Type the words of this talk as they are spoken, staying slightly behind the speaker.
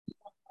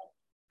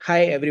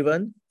Hi,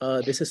 everyone.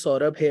 This is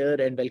Saurabh here,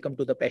 and welcome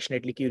to the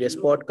Passionately Curious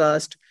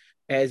podcast.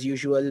 As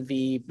usual,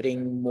 we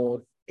bring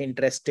more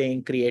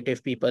interesting,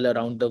 creative people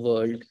around the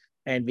world,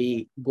 and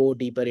we go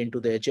deeper into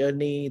their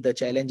journey, the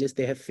challenges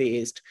they have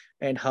faced,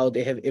 and how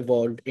they have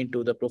evolved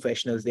into the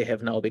professionals they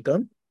have now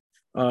become.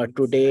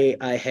 Today,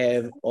 I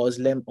have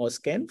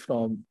Özlem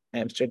from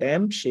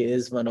Amsterdam. She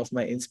is one of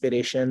my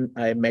inspiration.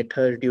 I met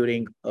her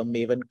during a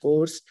Maven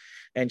course,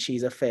 and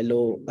she's a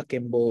fellow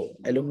Akimbo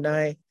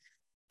alumni,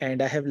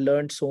 and I have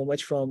learned so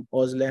much from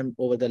Özlem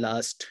over the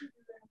last,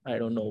 I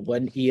don't know,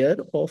 1 year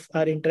of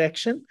our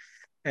interaction.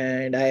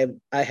 And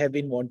I have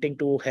been wanting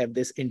to have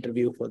this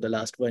interview for the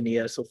last 1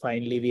 year. So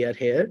finally we are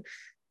here.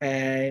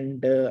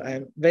 And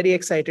I'm very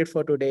excited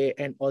for today.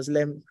 And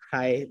Özlem,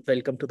 hi,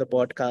 welcome to the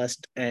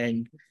podcast.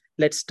 And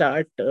let's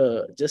start.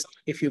 Just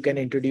if you can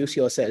introduce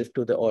yourself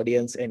to the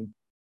audience and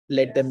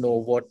let them know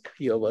what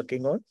you're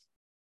working on.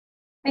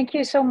 Thank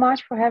you so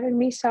much for having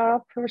me,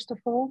 Sarah, first of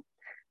all.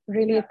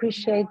 Really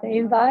appreciate the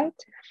invite.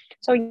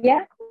 So,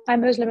 yeah,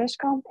 I'm Özlem,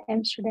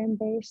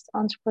 Amsterdam-based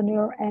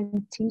entrepreneur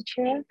and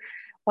teacher.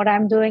 What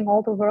I'm doing,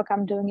 all the work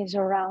I'm doing is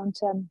around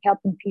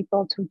helping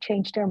people to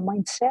change their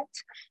mindset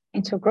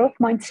into a growth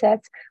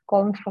mindset,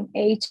 going from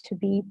A to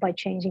B by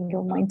changing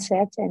your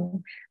mindset.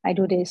 And I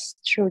do this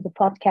through the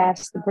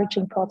podcast, the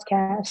Bridging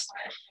podcast,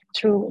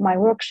 through my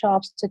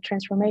workshops, the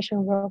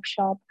transformation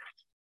workshop,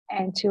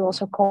 and to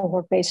also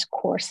cohort-based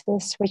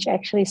courses, which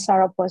actually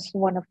Sarah was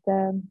one of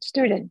the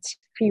students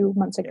a few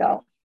months Yeah.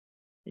 ago.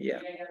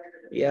 Yeah.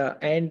 Yeah.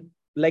 And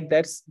like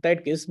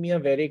that gives me a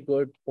very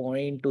good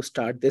point to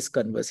start this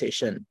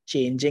conversation,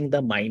 changing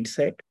the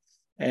mindset.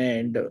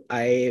 And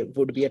I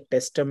would be a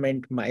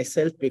testament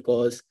myself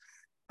because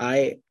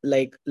I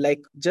like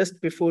just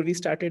before we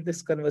started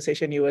this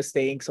conversation, you were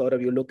saying, sort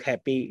of, you look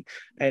happy.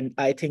 And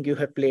I think you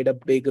have played a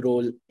big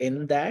role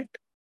in that,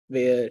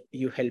 where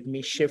you helped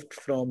me shift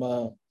from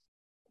a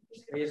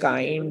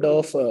kind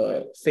of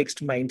a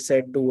fixed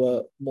mindset to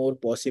a more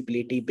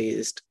possibility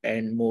based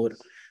and more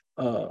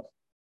uh,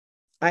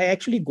 I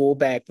actually go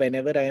back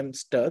whenever I am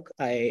stuck.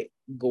 I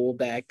go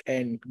back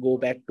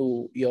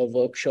to your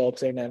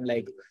workshops, and I'm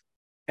like,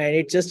 and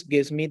it just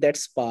gives me that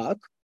spark.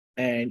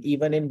 And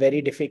even in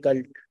very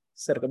difficult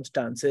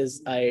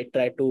circumstances, I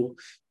try to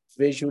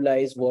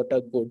visualize what a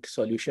good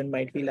solution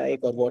might be like,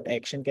 or what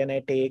action can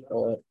I take,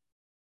 or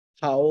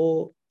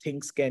how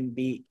things can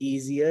be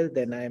easier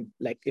than I'm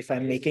like, if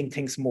I'm making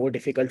things more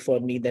difficult for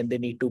me than they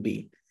need to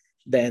be,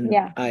 then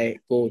Yeah, I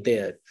go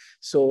there.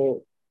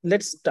 So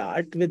let's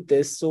start with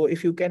this. So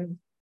if you can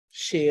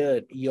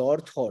share your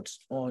thoughts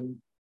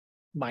on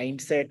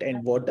mindset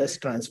and what does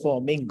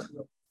transforming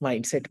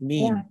mindset yeah.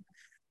 mean,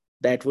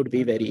 that would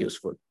be very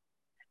useful.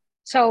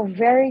 So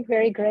very,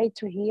 very great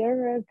to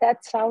hear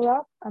that,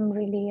 Sarah. I'm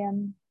really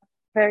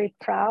very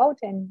proud,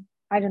 and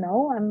I don't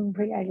know,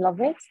 I love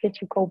it that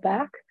you go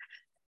back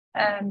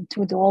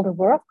to do all the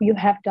work you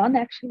have done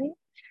actually.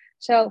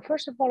 So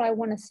first of all, I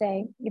want to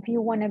say, if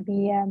you want to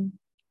be a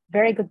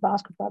very good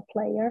basketball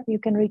player, you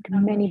can read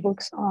many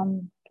books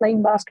on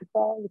playing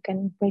basketball. You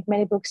can read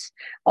many books,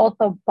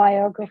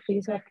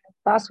 autobiographies of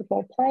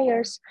basketball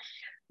players.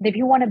 But if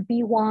you want to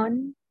be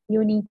one,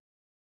 you need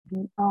to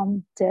be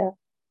on the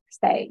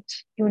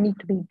stage. You need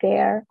to be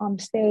there on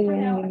the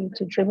stadium. You need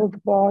to dribble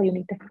the ball. You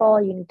need to fall.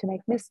 You need to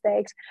make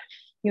mistakes.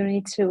 You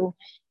need to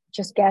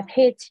just get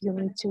hit. You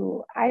need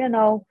to, I don't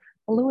know,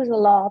 lose a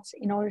lot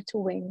in order to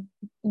win.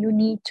 You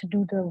need to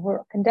do the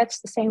work. And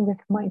that's the same with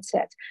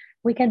mindset.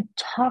 We can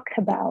talk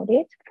about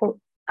it for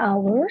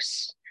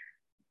hours,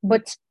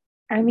 but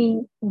I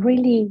mean,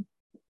 really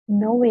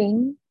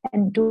knowing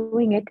and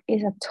doing it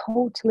is a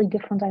totally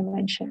different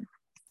dimension.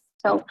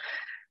 So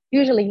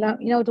usually,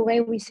 the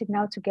way we sit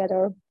now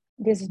together,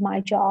 this is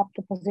my job,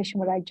 the position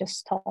what I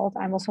just told.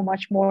 I'm also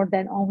much more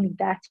than only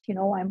that.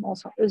 I'm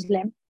also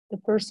Özlem, the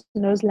person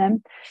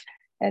Özlem,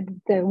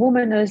 the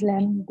woman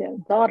Özlem,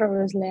 the daughter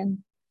Özlem,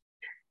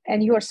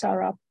 and you are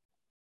Sarah.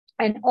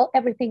 And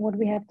everything what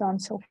we have done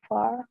so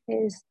far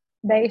is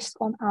based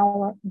on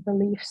our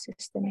belief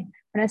system.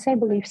 When I say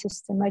belief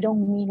system, I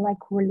don't mean like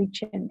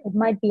religion. It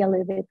might be a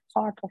little bit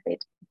part of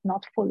it,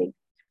 not fully.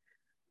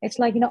 It's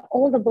like,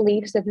 all the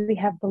beliefs that we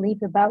have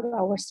believed about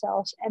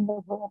ourselves and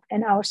the world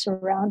and our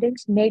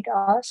surroundings made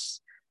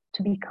us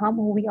to become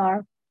who we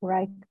are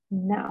right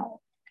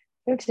now.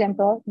 For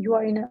example, you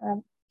are in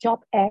a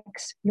job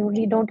X, you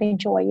really don't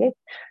enjoy it.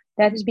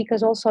 That is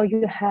because also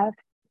you have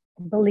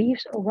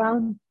beliefs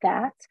around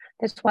that.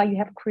 That's why you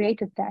have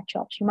created that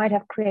job. So you might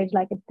have created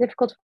like it's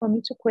difficult for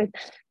me to quit.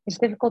 It's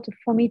difficult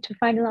for me to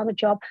find another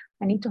job.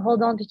 I need to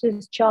hold on to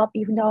this job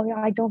even though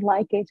I don't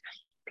like it.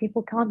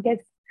 People can't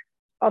get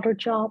other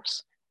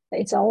jobs.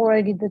 It's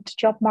already the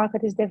job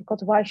market is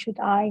difficult. Why should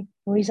I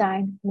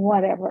resign?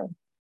 Whatever.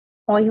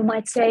 Or you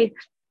might say,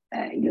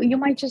 you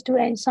might just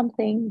do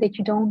something that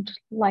you don't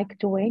like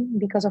doing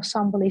because of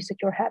some beliefs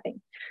that you're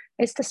having.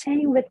 It's the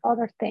same with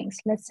other things.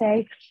 Let's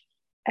say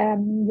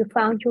you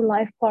found your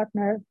life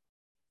partner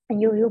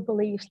and your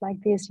beliefs like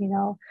this,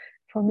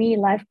 For me,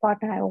 life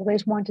partner, I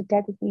always wanted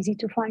that. It's easy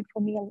to find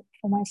for me,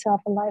 for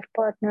myself, a life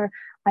partner.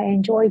 I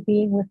enjoy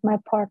being with my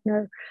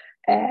partner.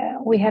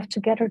 We have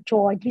together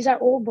joy. These are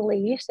all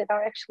beliefs that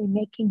are actually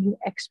making you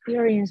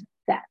experience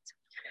that.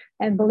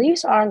 And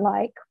beliefs are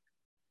like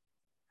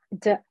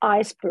the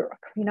iceberg.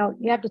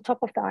 You have the top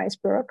of the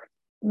iceberg,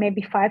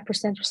 maybe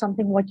 5% or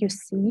something what you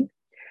see,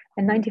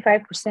 and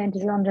 95%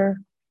 is under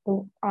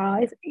the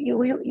eyes.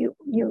 You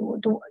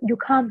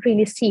can't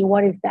really see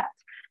what is that.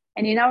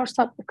 And in our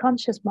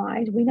subconscious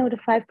mind, we know the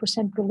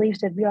 5%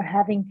 beliefs that we are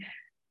having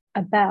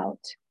about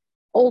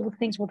all the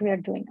things what we are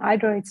doing.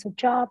 Either it's a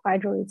job,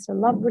 either it's a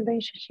love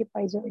relationship,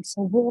 either it's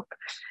a work,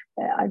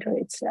 either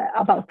it's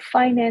about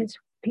finance.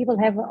 People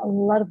have a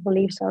lot of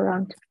beliefs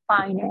around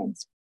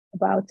finance,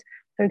 about,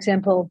 for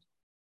example,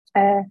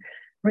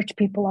 rich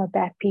people are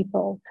bad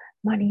people,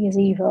 money is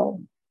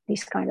evil,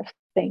 these kind of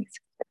things.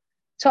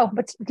 So,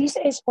 but this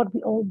is what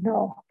we all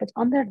know. But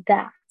under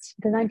that,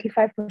 the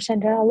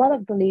 95%, there are a lot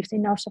of beliefs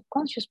in our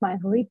subconscious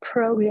mind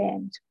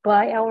reprogrammed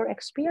by our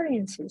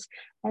experiences.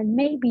 And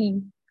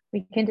maybe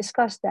we can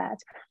discuss that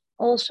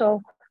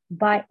also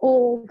by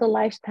all the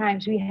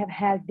lifetimes we have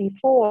had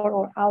before,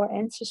 or our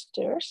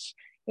ancestors.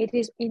 It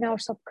is in our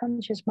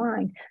subconscious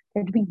mind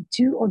that we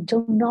do or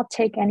do not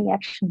take any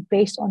action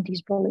based on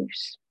these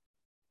beliefs.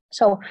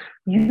 So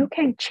you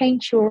can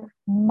change your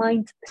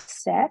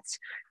mindset,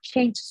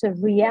 change the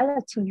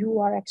reality you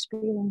are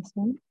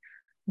experiencing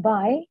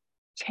by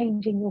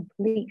changing your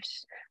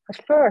beliefs.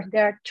 But first,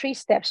 there are 3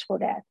 steps for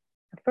that.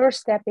 The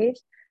first step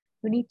is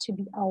you need to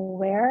be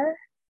aware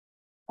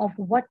of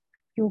what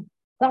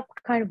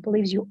kind of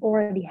beliefs you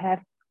already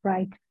have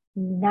right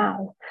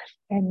now.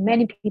 And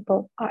many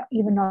people are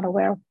even not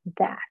aware of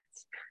that.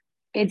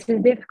 It's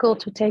difficult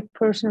to take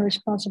personal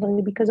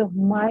responsibility because of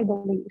my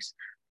beliefs.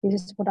 This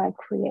is what I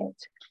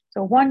create.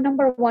 So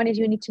number one is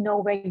you need to know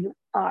where you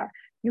are.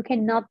 You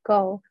cannot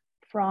go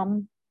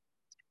from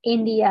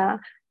India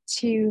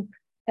to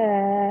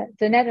the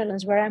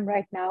Netherlands, where I'm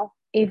right now.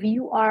 If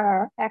you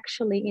are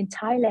actually in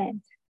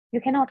Thailand,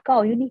 you cannot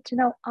go. You need to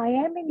know, I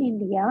am in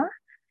India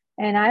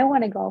and I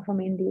want to go from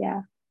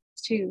India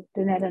to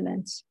the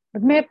Netherlands.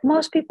 But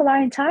most people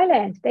are in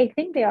Thailand. They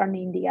think they are in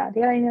India.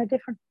 They are in a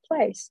different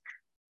place.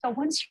 So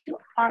once you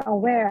are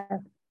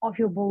aware of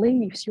your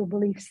beliefs, your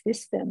belief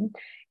system,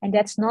 and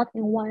that's not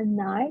in one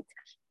night,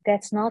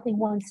 that's not in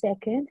 1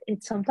 second.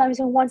 It's sometimes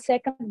in 1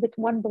 second with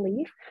one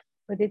belief,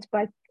 but it's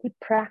by keep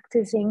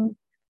practicing.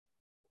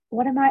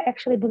 What am I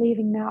actually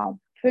believing now?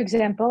 For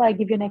example, I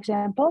give you an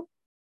example.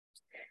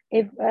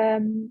 If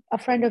a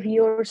friend of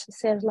yours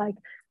says, like,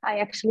 I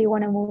actually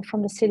want to move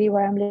from the city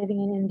where I'm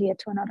living in India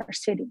to another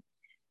city,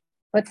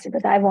 but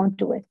I won't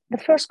do it. The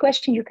first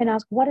question you can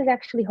ask, what is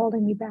actually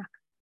holding me back?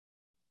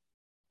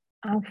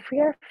 I'm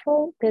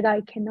fearful that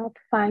I cannot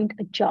find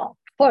a job,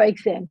 for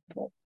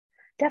example.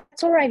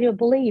 That's already a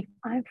belief.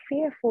 I'm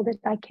fearful that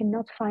I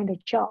cannot find a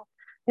job.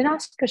 Then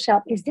ask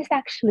yourself, is this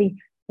actually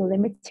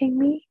limiting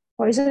me?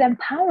 Or is it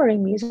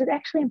empowering me? Is it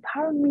actually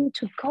empowering me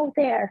to go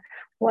there,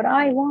 what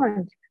I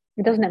want?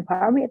 It doesn't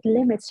empower me, it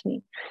limits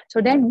me.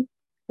 So then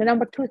the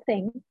number 2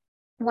 thing,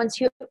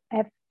 once you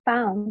have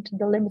found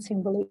the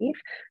limiting belief,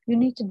 you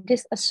need to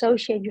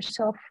disassociate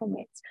yourself from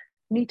it.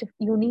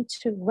 You need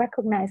to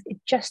recognize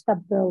it's just a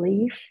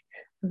belief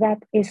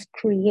that is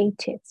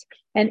created.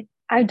 And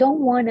I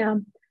don't want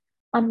to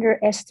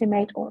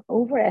underestimate or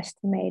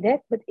overestimate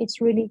it, but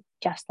it's really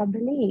just a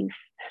belief.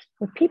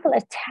 But people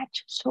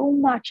attach so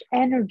much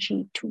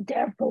energy to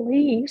their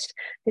beliefs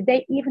that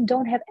they even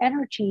don't have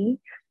energy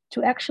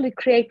to actually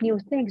create new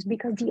things,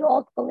 because the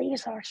old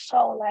beliefs are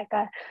so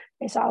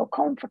it's our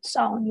comfort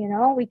zone,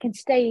 we can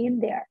stay in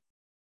there.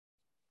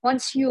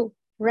 Once you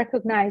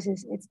recognize it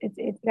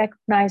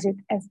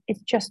as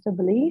it's just a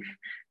belief,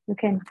 you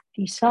can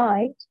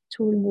decide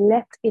to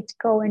let it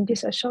go and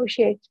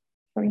disassociate.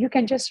 Or you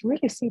can just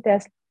really see it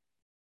as,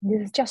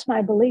 this is just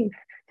my belief.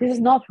 This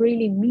is not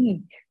really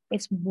me.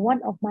 It's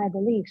one of my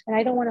beliefs, and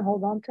I don't want to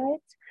hold on to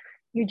it.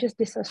 You just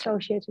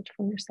disassociate it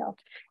from yourself.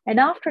 And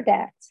after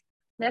that,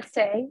 let's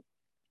say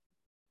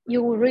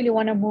you really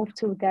want to move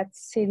to that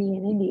city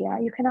in India,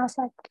 you can ask,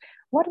 like,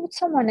 what would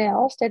someone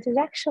else that is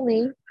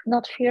actually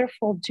not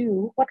fearful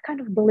do? What kind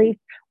of belief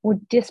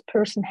would this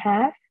person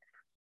have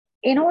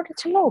in order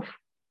to move?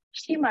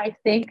 She might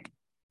think,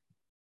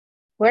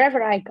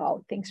 wherever I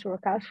go, things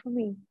work out for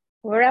me.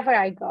 Wherever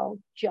I go,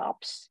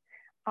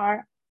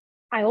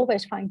 I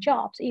always find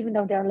jobs. Even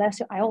though they're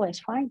less, I always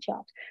find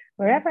jobs.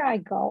 Wherever I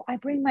go, I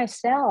bring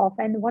myself,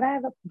 and what I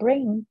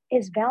bring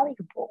is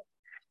valuable.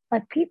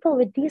 But people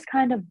with these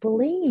kind of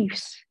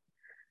beliefs,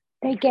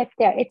 they get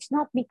there. It's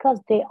not because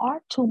they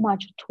are too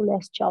much or too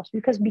less jobs,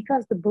 because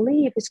the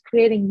belief is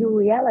creating your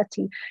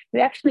reality. You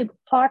actually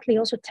partly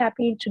also tap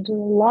into the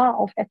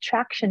law of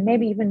attraction,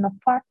 maybe even not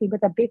partly,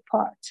 but a big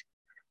part.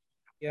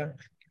 Yeah,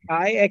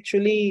 I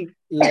actually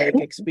like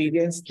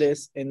experienced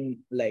this in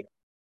like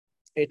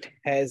it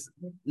has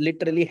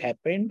literally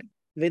happened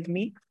with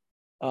me.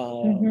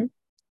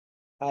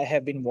 I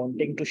have been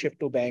wanting to shift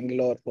to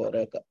Bangalore for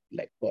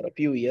for a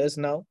few years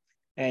now,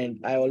 And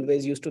I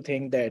always used to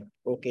think that,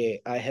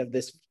 okay, I have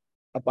this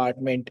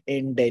apartment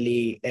in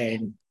Delhi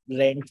and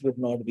rent would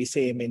not be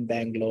same in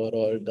Bangalore,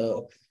 or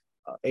the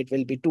it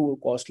will be too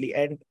costly.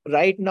 And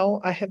right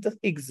now I have the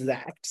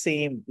exact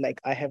same, like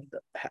I have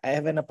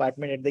an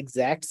apartment at the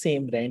exact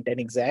same rent and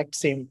exact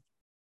same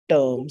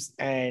terms.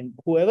 And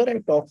whoever I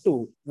talk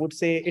to would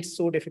say it's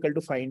so difficult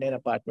to find an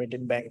apartment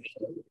in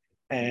Bangalore.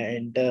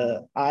 And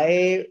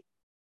I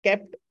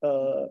kept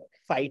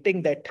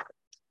fighting that,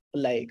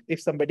 like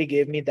if somebody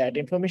gave me that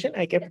information,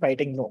 I kept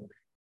fighting no.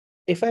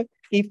 If I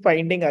keep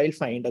finding, I'll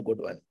find a good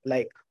one.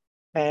 Like,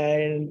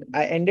 and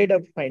I ended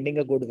up finding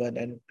a good one.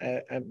 And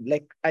I'm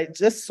like, I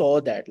just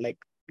saw that, like,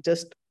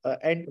 just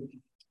and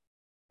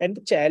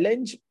the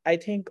challenge, I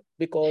think,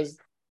 because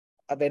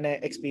when I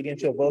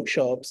experience your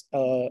workshops,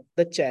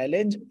 the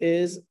challenge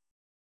is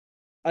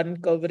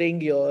uncovering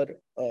your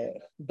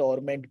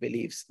dormant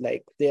beliefs.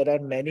 Like, there are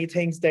many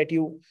things that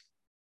you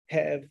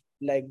have,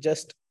 like,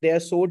 just they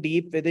are so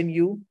deep within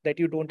you that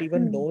you don't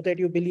even Mm. know that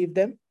you believe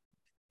them.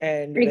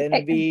 And Ex-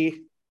 ex-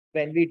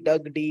 when we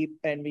dug deep,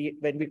 and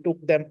when we took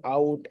them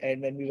out,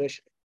 and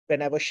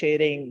when I was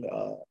sharing,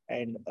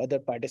 and other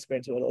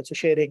participants were also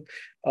sharing,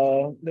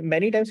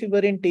 many times we were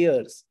in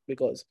tears,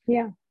 because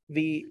Yeah.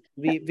 we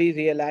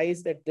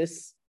realized that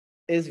this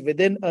is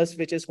within us,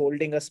 which is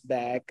holding us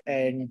back.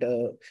 And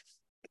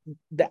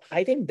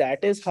I think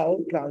that is how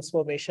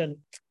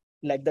transformation,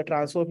 like the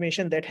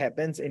transformation that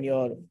happens in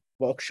your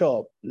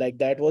workshop, like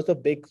that was the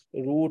big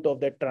root of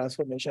that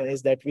transformation,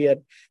 is that we are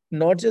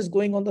not just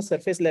going on the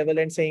surface level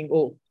and saying,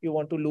 oh, you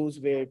want to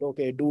lose weight,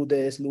 okay, do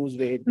this, lose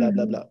weight, blah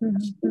blah blah.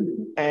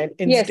 Mhm. And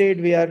Yes.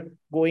 instead we are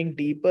going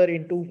deeper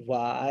into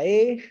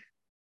why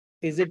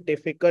is it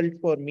difficult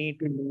for me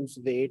to lose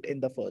weight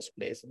in the first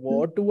place? Mm.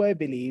 What do I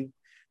believe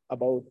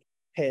about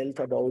health,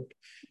 about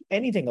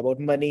anything, about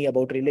money,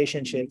 about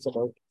relationships,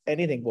 about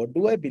anything? What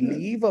do I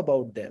believe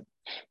about them?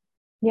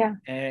 Yeah.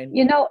 And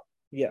You know,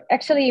 yeah,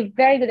 actually, a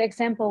very good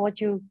example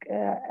what you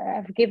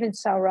have given,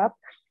 Saurabh.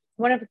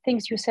 One of the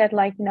things you said,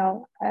 like,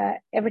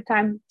 every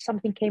time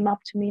something came up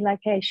to me, like,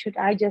 hey, should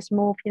I just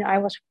move? I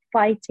was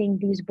fighting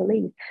these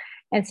beliefs.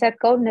 And Seth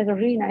Godin has a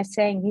really nice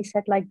saying. He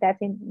said like that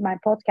in my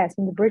podcast,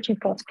 in the Bridging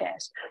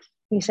podcast.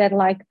 He said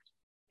like,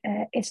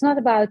 it's not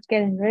about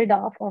getting rid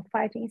of or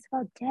fighting. It's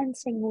about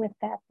dancing with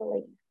that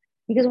belief.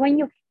 Because when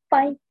you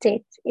fight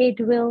it, it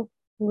will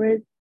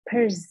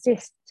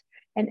persist.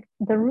 And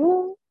the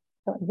rule,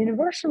 the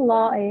universal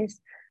law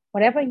is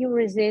whatever you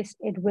resist,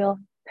 it will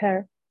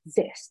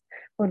persist.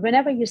 But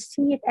whenever you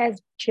see it as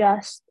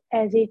just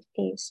as it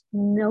is,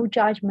 no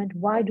judgment.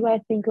 Why do I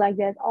think like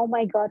that? Oh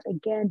my God,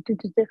 again,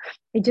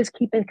 it just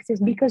keeps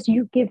existing because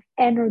you give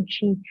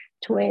energy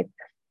to it.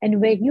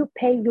 And when you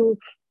pay your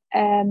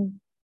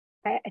um,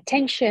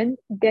 attention,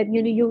 that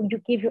you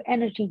give your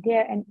energy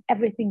there and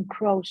everything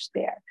grows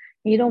there.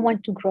 You don't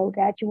want to grow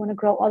that, you want to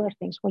grow other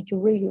things, what you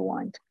really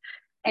want.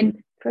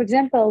 And for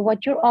example,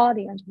 what your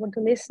audience, what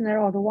the listener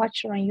or the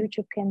watcher on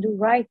YouTube can do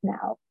right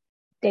now,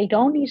 they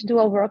don't need to do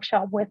a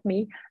workshop with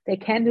me. They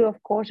can do,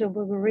 of course, it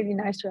would be really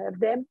nice to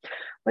have them.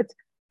 But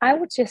I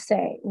would just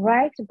say,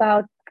 write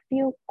about a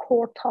few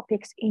core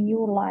topics in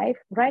your life,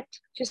 right?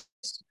 Just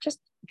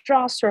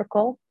draw a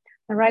circle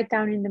and write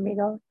down in the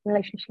middle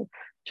relationship.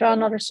 Draw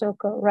another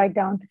circle, write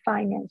down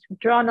finance.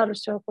 Draw another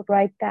circle,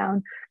 write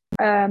down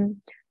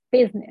um,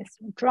 business.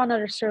 Draw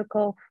another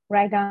circle,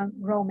 write down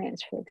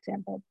romance, for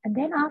example. And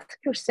then ask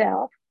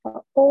yourself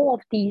for all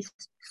of these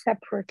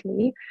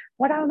separately,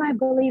 what are my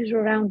beliefs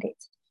around it?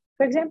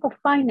 For example,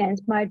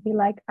 finance might be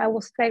like, I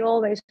will stay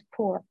always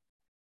poor.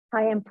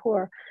 I am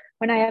poor.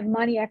 When I have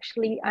money,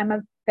 actually, I'm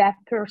a bad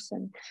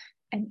person.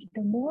 And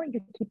the more you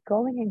keep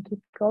going and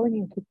keep going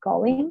and keep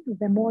going,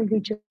 the more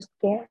you just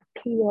get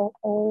peel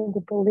all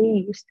the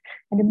beliefs,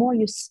 and the more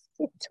you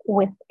sit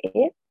with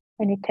it,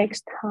 and it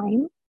takes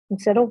time.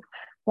 Instead of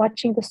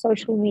watching the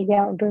social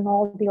media or doing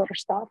all the other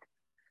stuff,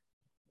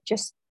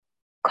 just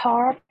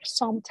carve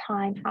some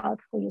time out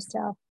for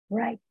yourself.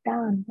 Write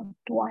down, what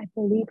do I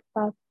believe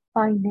about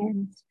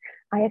finance?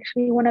 I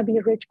actually want to be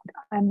rich, but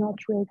I'm not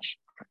rich.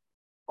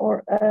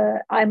 Or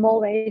I'm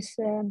always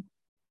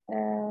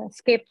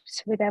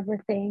skips with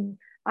everything.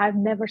 I've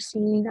never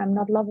seen, I'm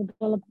not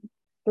lovable,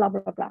 blah,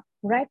 blah, blah.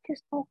 Write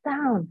this all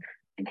down.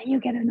 And then you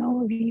get an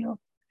overview of,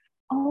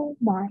 oh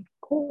my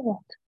God,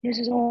 this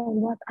is all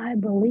what I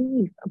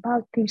believe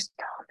about these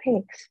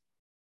topics.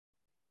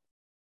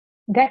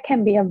 That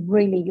can be a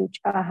really huge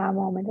aha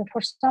moment. And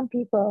for some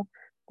people,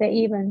 they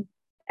even,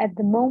 at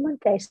the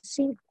moment they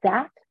see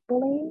that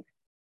belief,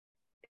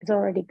 it's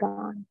already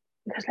gone.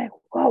 Because like,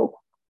 whoa,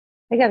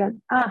 I got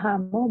an aha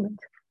moment.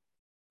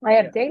 I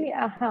have yeah, daily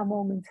aha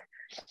moments.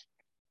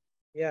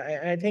 yeah.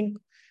 I think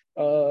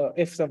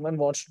if someone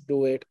wants to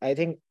do it, I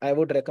think I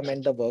would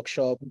recommend the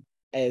workshop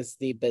as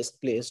the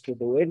best place to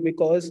do it,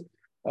 because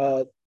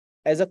uh,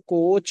 as a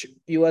coach,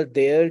 you are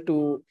there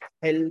to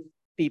help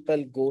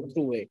people go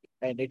through it,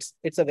 and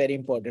it's a very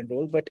important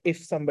role. But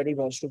if somebody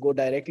wants to go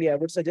directly, I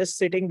would suggest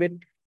sitting with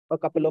a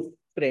couple of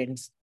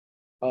friends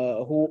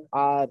who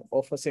are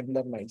of a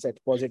similar mindset,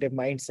 positive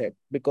mindset,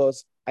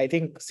 because I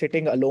think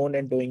sitting alone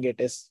and doing it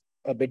is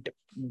a bit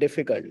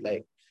difficult.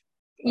 Like, uh,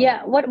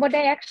 Yeah, what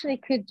they actually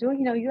could do,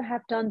 you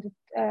have done the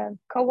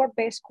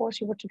cohort-based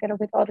course. You were together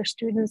with other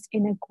students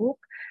in a group,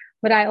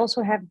 but I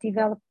also have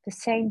developed the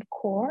same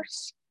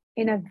course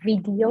in a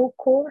video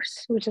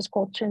course, which is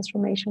called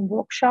Transformation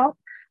Workshop.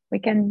 We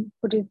can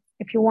put it,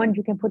 if you want,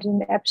 you can put it in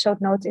the episode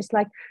notes. It's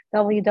like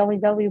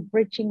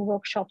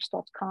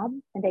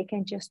www.bridgingworkshops.com, and they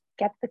can just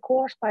get the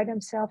course by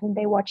themselves and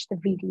they watch the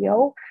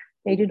video.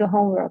 They do the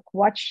homework,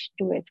 watch,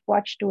 do it,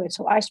 watch, do it.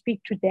 So I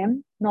speak to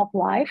them, not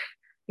live,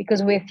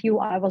 because with you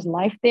I was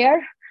live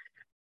there.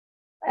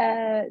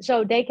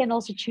 So they can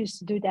also choose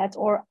to do that,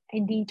 or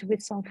indeed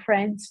with some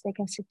friends they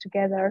can sit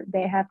together.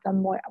 They have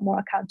done more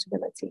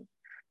accountability.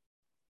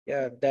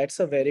 yeah, that's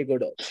a very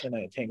good option,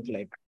 I think.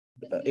 Like,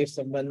 if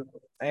someone,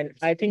 and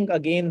I think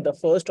again, the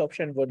first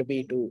option would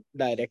be to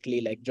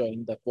directly like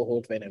join the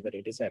cohort whenever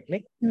it is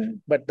happening. Mm.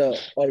 But the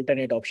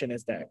alternate option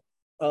is that.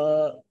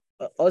 Uh,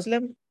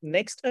 Özlem,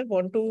 next I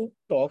want to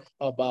talk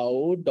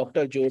about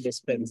Dr. Joe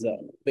Dispenza,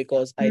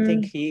 because I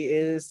think Mm. he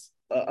is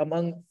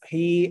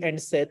he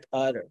and Seth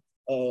are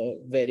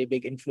very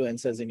big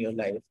influencers in your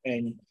life.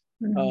 And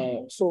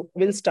Mm. so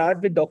we'll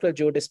start with Dr.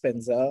 Joe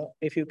Dispenza.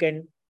 If you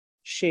can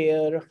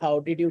share, how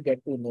did you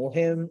get to know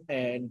him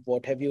and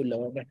what have you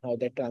learned and how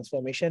that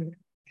transformation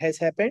has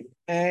happened?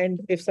 And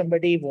if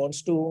somebody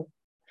wants to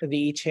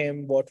reach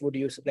him, what would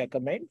you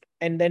recommend?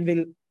 And then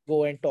we'll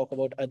go and talk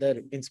about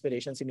other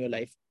inspirations in your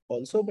life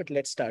also. But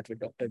let's start with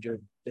Dr. Joe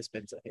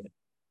Dispenza here.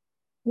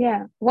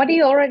 Yeah, what do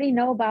you already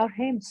know about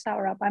him,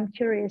 Saurabh? I'm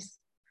curious.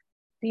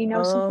 Do you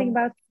know something Um,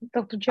 about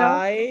Dr. Joe?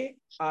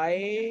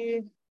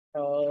 I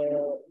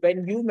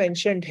when you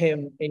mentioned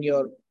him in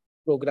your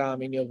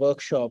program, in your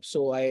workshop,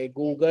 so I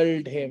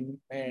Googled him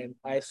and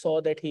I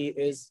saw that he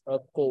is a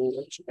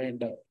coach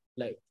and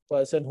like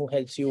person who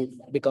helps you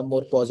become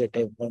more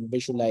positive and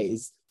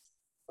visualize.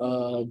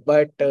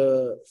 But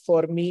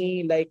for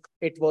me, like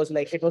it was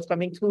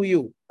coming through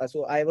you.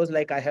 So I was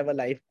like, I have a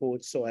life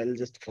coach, so I'll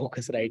just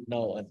focus right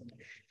now on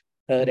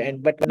her.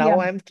 And but now Yeah.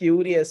 I'm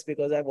curious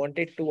because I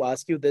wanted to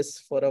ask you this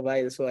for a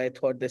while. So I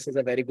thought this is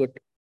a very good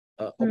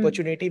Mm.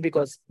 opportunity,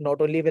 because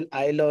not only will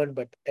I learn,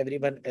 but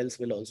everyone else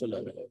will also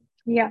learn.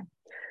 Yeah.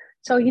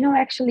 So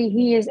actually,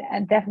 he is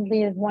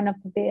definitely one of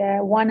the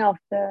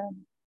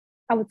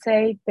I would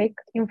say big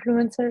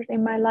influencers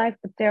in my life.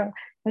 But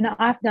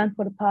I've done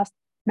for the past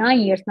 9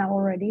 years now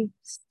already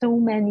so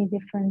many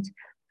different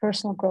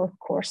personal growth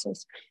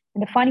courses.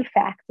 And the funny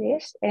fact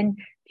is, and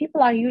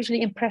people are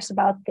usually impressed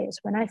about this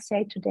when I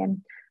say to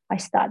them, I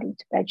studied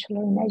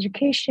bachelor in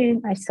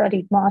education, I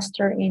studied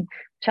master in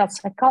child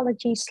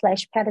psychology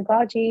slash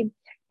pedagogy,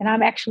 and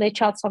I'm actually a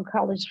child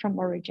psychologist from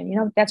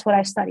origin. That's what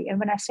I study. And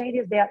when I say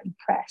this, they are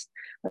impressed.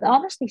 But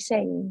honestly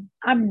saying,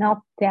 I'm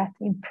not that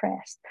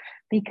impressed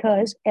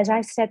because, as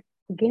I said at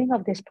the beginning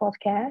of this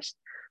podcast,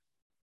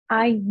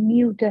 I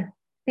knew the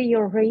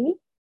theory,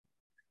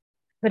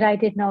 but I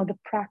didn't know the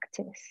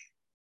practice.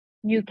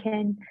 You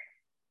can,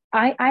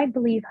 I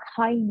believe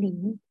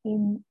highly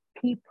in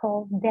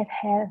people that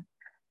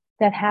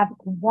have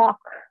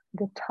walk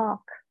the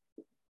talk.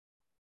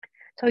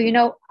 So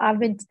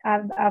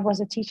I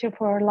was a teacher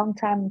for a long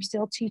time. I'm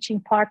still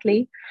teaching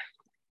partly,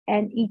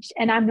 and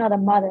I'm not a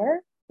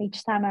mother.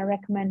 Each time I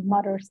recommend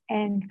mothers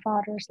and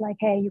fathers, like,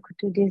 hey, you could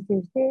do this,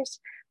 this, this,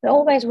 but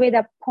always with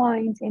a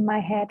point in my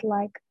head,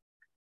 like,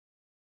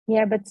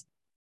 yeah, but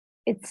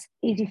it's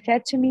easy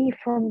said to me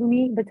from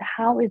me, but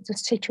how is the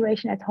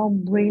situation at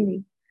home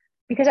really?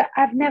 Because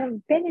I've never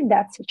been in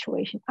that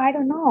situation. I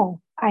don't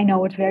know. I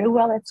know it very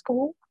well at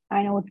school.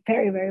 I know it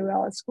very, very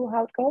well at school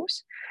how it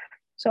goes.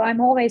 So I'm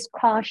always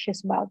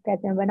cautious about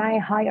that. And when I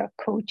hire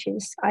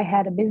coaches, I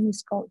had a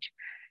business coach,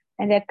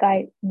 and that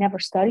guy never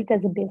studied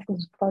as a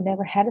business coach,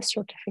 never had a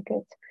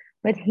certificate,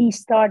 but he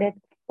started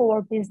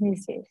 4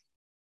 businesses.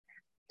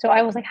 So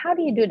I was like, how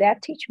do you do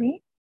that? Teach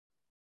me,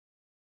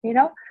 you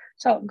know?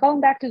 So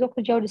going back to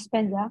Dr. Joe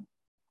Dispenza,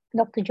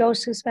 Dr. Joe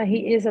Dispenza,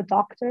 he is a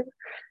doctor.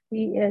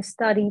 He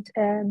studied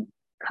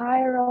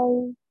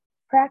chiropractic,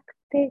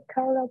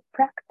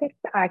 chiropractic.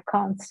 I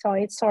can't,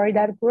 sorry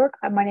that word.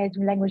 My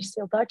native language is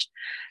still Dutch.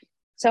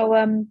 So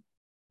in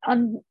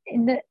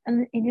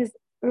his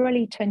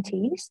early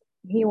 20s,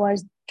 he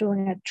was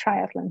doing a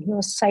triathlon. He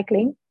was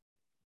cycling,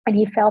 and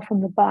he fell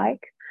from the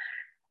bike.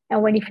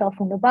 And when he fell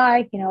from the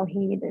bike,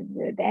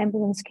 the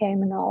ambulance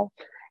came and all,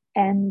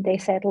 and they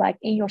said, like,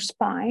 in your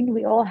spine,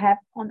 we all have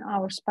on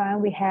our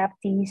spine, we have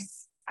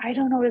these. I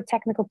don't know the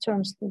technical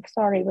terms.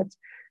 Sorry, but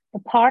the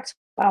parts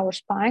of our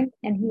spine,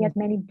 and he had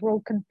many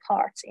broken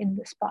parts in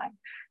the spine.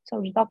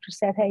 So the doctor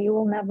said, hey, you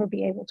will never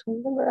be able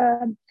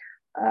to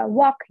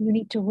walk. You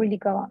need to really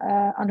go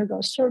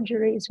undergo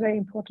surgery. It's very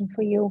important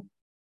for you.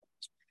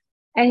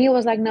 And he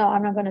was like, no,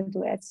 I'm not going to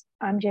do it.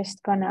 I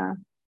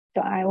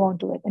won't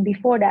do it. And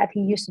before that,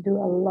 he used to do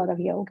a lot of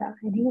yoga.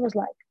 And he was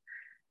like,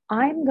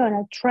 I'm going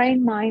to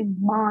train my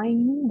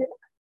mind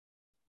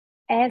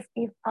as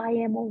if I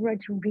am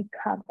already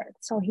recovered.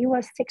 So he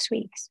was 6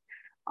 weeks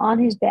on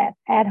his bed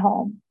at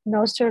home,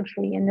 no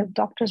surgery. And the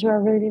doctors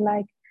were really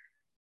like,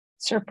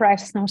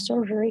 surprised, no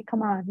surgery.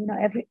 Come on,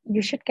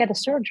 you should get a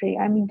surgery.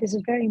 I mean, this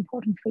is very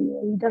important for you.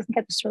 He doesn't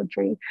get the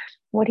surgery.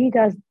 What he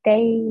does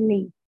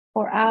daily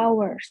for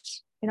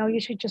hours,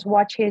 you should just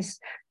watch his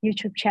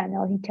YouTube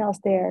channel. He tells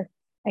there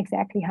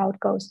exactly how it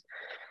goes.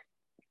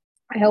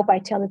 I hope I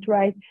tell it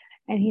right.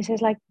 And he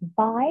says, like,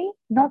 by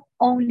not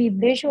only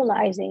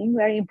visualizing,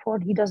 very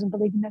important, he doesn't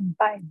believe in it,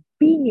 by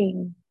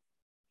being,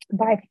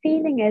 by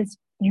feeling as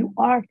you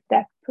are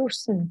that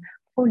person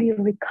fully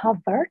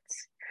recovered.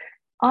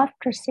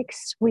 After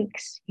 6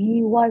 weeks,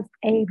 he was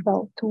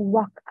able to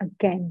walk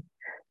again.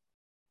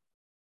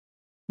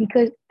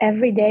 Because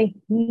every day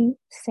he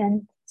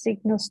sent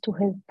signals to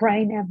his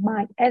brain and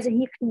mind as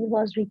if he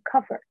was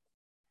recovered.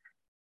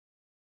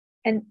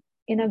 And,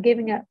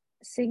 giving a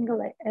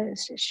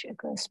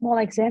small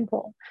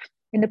example,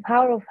 in The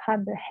Power of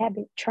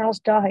Habit, Charles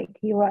Duhigg,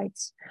 he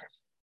writes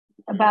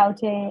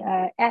about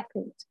an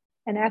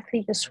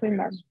athlete, a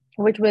swimmer,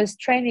 which was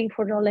training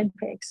for the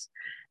Olympics.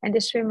 And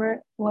the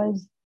swimmer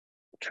was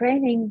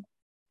training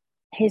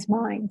his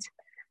mind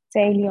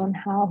daily on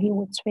how he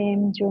would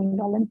swim during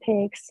the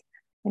Olympics,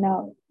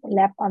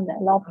 lap on the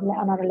lap,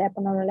 another lap,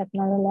 another lap,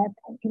 another lap.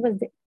 He was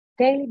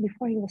daily,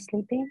 before he was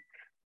sleeping,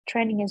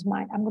 training his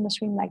mind. I'm going to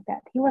swim like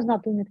that. He was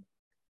not doing it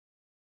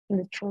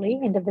literally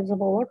in the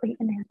visible world, but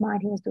in his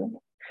mind, he was doing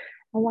it.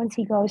 And once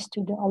he goes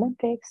to the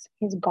Olympics,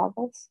 his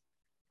goggles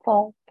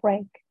fall,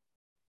 break.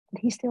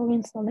 But he still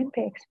wins the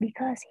Olympics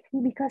because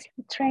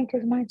he trained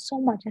his mind so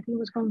much that he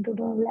was going to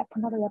do a lap,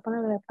 another lap,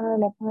 another lap, another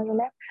lap, another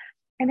lap.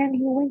 And then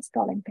he wins the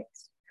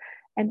Olympics.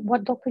 And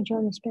what Dr.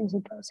 Joe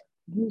Dispenza does,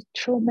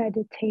 through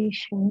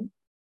meditation,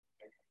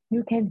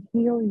 you can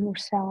heal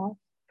yourself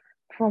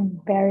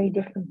from very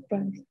different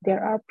things.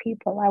 There are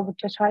people, I would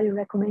just highly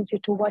recommend you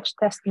to watch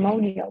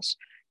testimonials.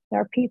 There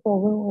are people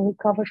who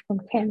recovered from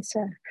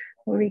cancer,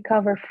 who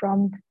recovered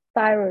from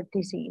thyroid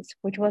disease,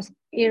 which was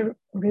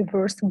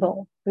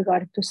irreversible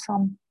regarding to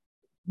some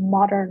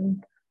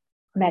modern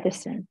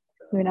medicine,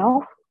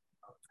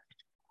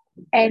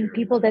 and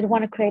people that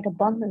want to create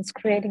abundance,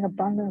 creating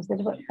abundance,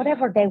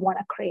 whatever they want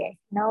to create.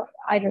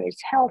 Either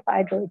it's health,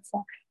 either it's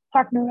a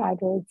partner,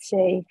 either it's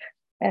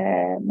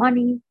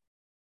money.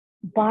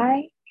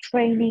 By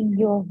training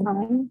your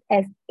mind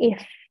as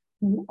if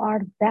you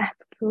are that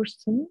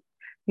person,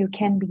 you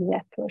can be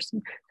that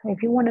person. So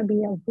if you want to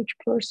be a rich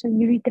person,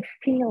 you need to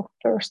feel,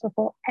 first of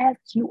all, as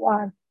you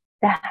are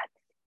that.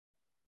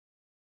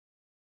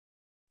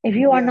 If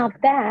you are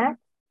not that,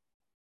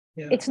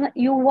 it's not,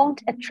 you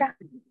won't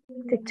attract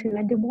it to.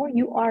 And the more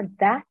you are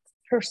that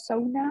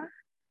persona,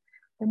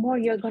 the more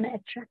you're going to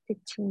attract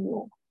it to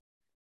you.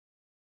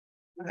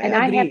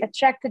 I have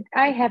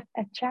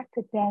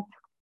attracted that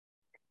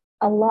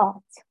a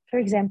lot. For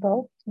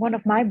example, one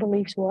of my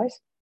beliefs was,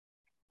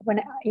 when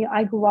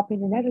I grew up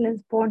in the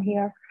Netherlands, born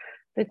here,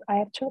 but I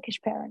have Turkish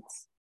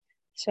parents.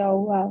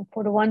 So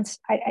for the ones,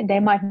 they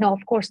might know,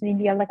 of course, in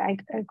India, like I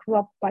grew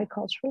up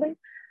biculturally.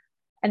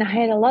 And I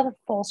had a lot of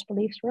false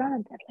beliefs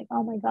around that. Like,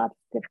 oh my God,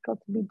 it's difficult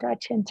to be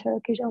Dutch and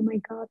Turkish. Oh my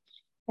God.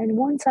 And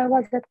once I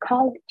was at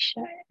college,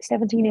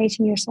 17,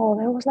 18 years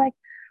old, I was like,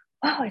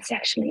 wow, it's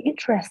actually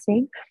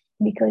interesting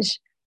because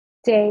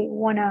they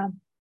want to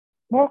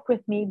work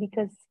with me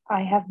because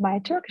I have my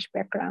Turkish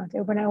background.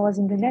 And when I was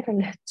in the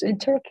Netherlands, in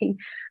Turkey,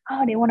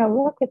 they want to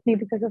work with me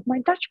because of my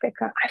Dutch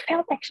background. I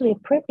felt actually a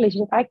privilege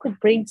that I could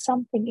bring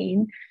something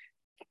in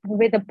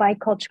with a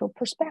bicultural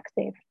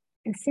perspective.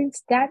 And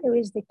since that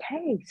is the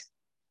case,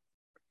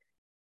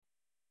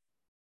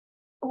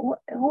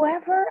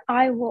 whoever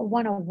I will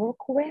want to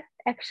work with,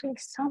 actually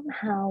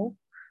somehow,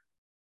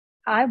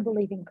 I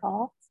believe in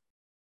God,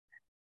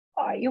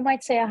 or you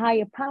might say a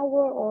higher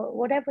power, or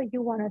whatever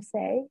you want to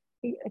say,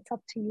 it's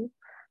up to you.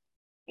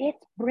 It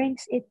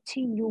brings it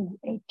to you.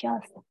 It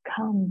just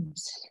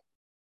comes.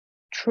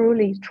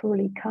 Truly,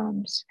 truly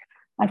comes.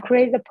 I've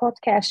created a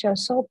podcast show,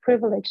 so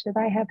privileged that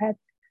I have had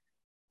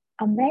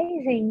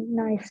amazing,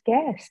 nice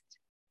guests.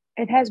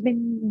 It has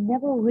been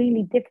never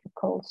really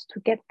difficult to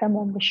get them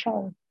on the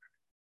show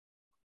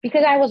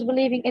because I was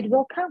believing it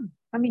will come.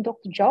 I mean,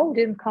 Dr. Joe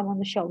didn't come on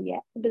the show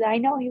yet, but I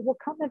know he will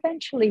come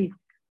eventually.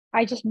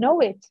 I just know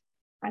it.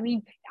 I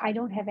mean, I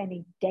don't have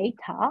any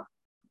data.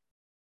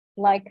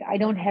 Like, I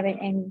don't have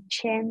any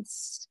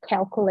chance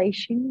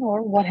calculation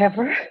or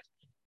whatever.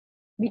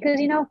 Because,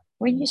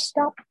 when you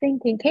stop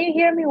thinking, can you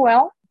hear me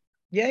well?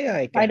 Yeah,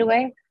 I can. By the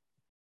way,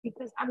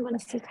 because I'm going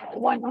to sit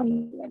one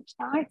on the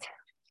side.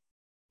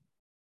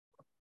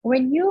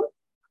 When you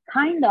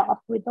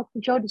with Dr.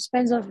 Joe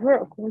Dispenza's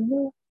work, when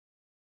you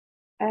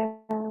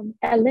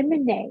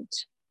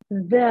eliminate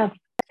the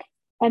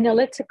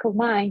analytical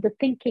mind, the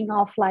thinking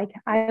of like,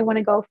 I want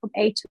to go from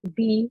A to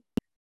B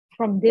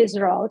from this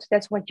road,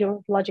 that's what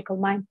your logical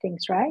mind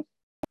thinks, right?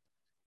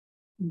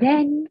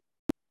 Then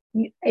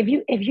if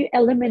you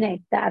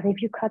eliminate that,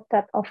 if you cut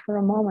that off for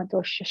a moment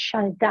or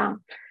shut it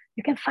down,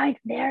 you can find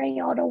very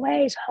other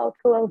ways how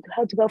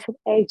to go from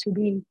A to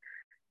B.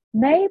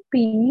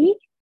 Maybe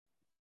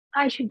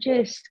I should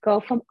just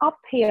go from up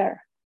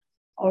here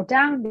or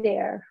down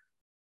there,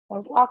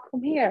 or walk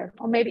from here,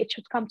 or maybe it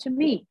should come to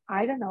me.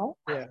 I don't know.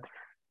 Yeah.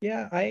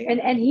 Yeah. I,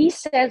 And he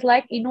says,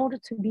 like, in order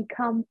to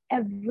become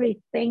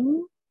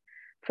everything,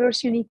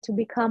 first you need to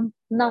become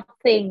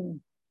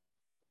nothing.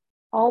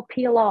 All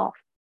peel off.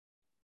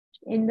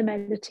 In the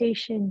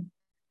meditation,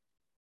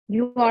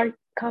 you are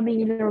coming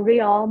in a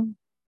realm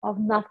of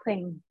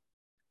nothing,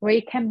 where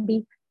you can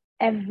be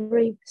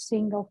every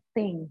single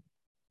thing.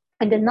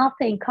 And the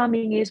nothing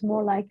coming is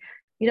more like,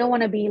 you don't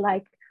want to be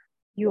like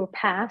your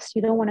past.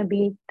 You don't want to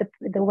be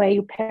the way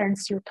your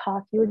parents you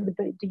taught you.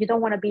 You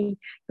don't want to be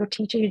your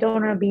teacher. You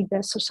don't want to be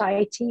the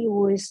society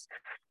who is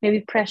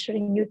maybe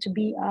pressuring you to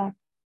be a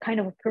kind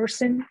of a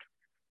person.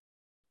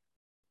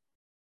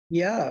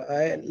 yeah,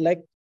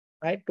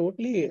 I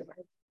totally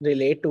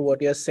relate to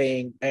what you're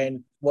saying.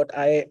 And what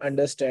I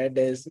understand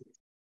is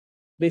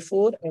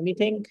before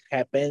anything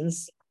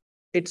happens,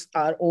 it's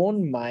our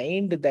own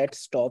mind that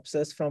stops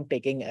us from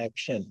taking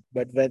action.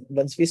 But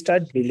once we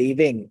start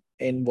believing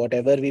in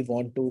whatever we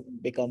want to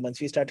become,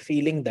 once we start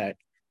feeling that,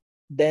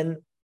 then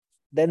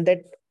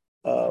that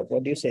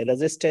what do you say,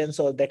 resistance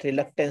or that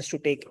reluctance to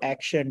take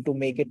action to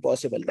make it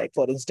possible. Like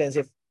for instance,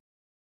 if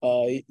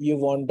you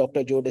want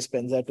Dr. Joe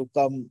Dispenza to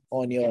come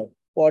on your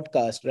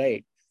podcast,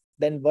 right?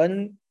 Then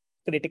one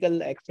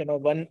critical action or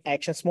one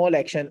action, small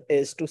action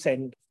is to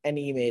send an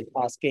email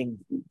asking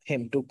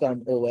him to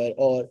come over,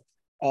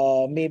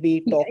 or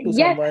maybe talk to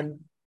Yes, someone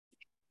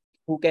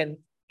who can.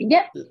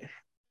 yeah,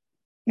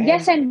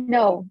 yes And and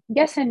no.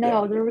 Yes and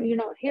yeah,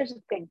 no. Here's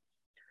the thing.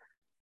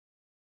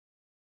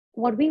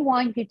 What we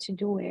want you to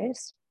do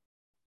is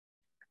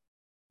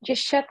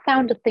just shut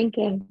down the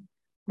thinking,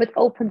 but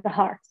open the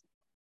heart.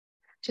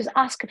 Just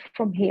ask it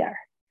from here,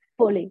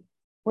 fully,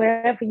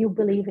 wherever you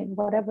believe in,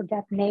 whatever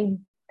that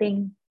name,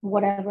 thing,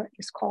 whatever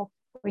is called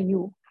for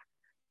you.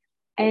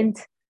 And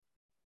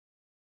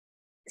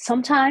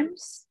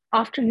sometimes,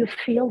 after you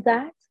feel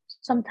that,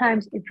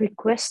 sometimes it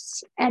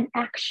requests an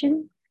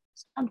action.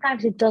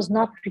 Sometimes it does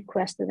not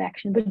request an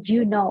action, but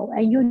you know,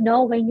 and you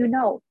know when you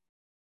know.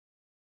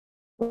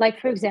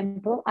 Like, for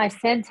example, I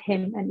sent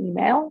him an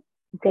email.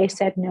 They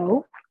said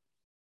no,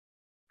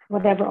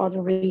 whatever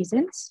other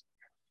reasons.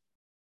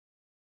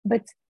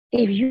 But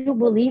if you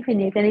believe in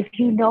it and if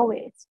you know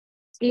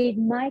it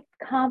might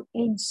come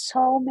in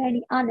so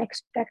many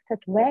unexpected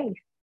ways.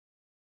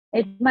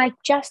 It might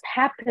just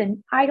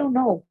happen. I don't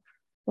know.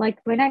 Like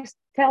when I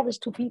tell this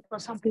to people,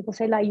 some people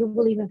say, like, you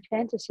believe in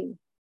fantasy.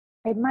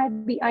 It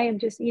might be I am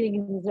just eating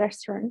in his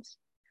restaurant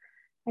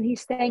and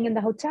he's staying in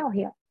the hotel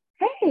here.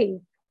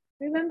 Hey,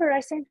 remember I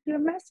sent you a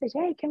message.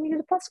 Hey, can we do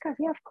the podcast?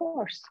 Yeah, of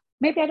course.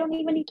 Maybe I don't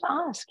even need to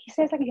ask. He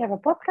says, like, you have a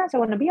podcast. I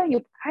want to be on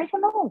you. I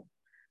don't know.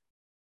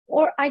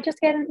 Or I just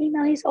get an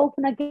email. He's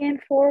open again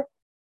for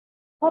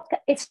podcast.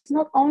 It's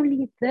not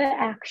only the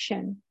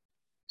action.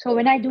 So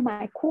when I do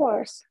my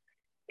course,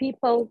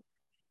 people,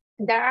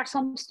 there are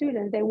some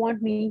students, they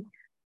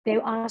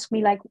ask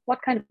me like,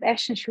 what kind of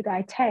action should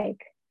I take?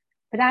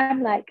 But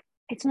I'm like,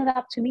 it's not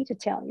up to me to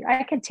tell you.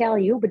 I can tell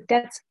you, but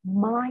that's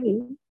my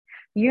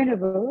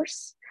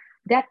universe.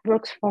 That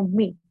works for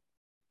me.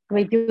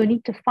 But you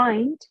need to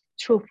find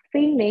through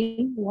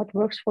feeling what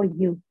works for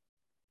you.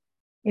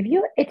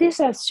 It is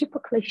a super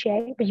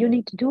cliche, but you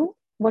need to do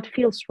what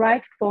feels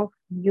right for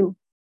you.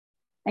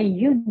 And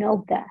you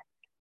know that.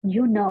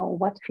 You know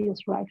what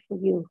feels right for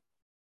you.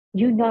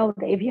 You know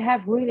that if you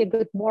have really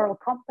good moral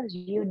compass,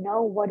 you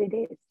know what it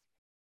is.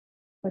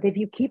 But if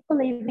you keep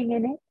believing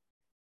in it,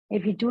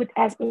 if you do it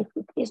as if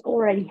it is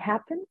already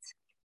happened,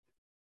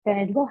 then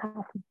it will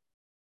happen.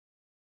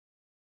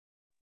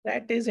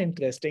 that is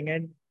interesting.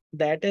 And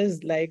that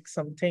is like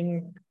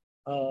something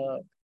uh,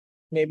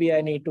 maybe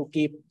I need to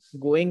keep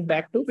going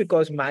back to,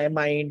 because my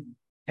mind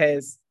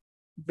has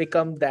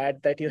become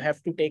that you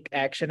have to take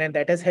action, and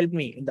that has helped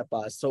me in the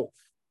past. So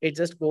it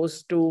just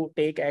goes to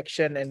take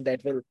action, and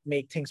that will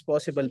make things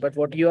possible. But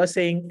what you are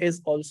saying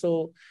is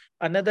also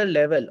another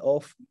level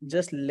of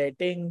just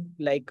letting,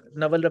 like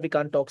Naval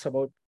Ravikant talks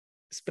about,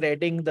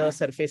 spreading the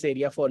surface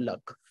area for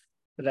luck,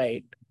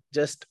 right?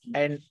 Just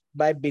and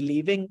by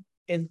believing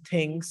in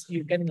things,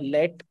 you can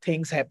let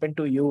things happen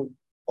to you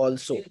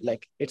also.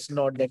 Like it's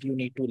not that you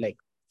need to like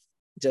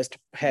just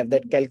have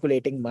that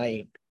calculating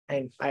mind.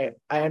 And I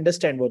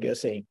understand what you're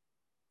saying.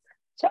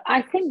 So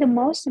I think the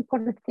most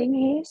important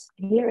thing is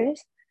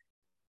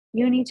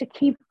you need to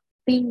keep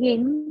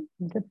being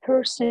the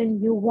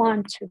person you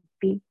want to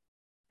be.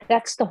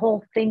 That's the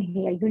whole thing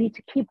here. You need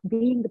to keep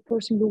being the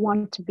person you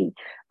want to be,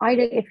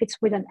 either if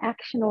it's with an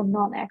action or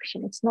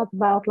non-action. It's not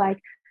about like,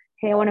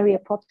 hey, I want to be a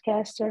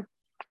podcaster.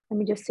 Let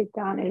me just sit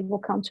down and it will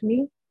come to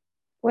me.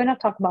 We're not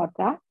talking about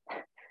that.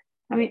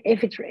 I mean,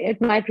 if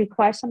it might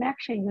require some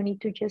action, you need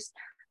to just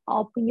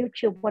open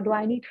YouTube. What do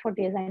I need for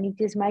this? I need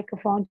this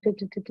microphone.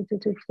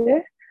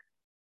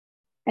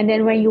 And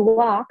then when you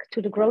walk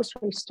to the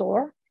grocery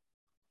store,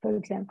 for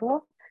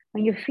example,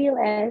 when you feel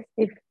as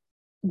if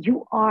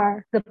you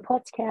are the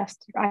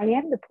podcaster, I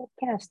am the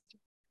podcaster.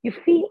 You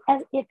feel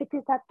as if it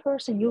is that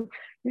person. You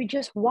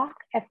just walk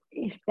as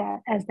if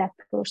that as that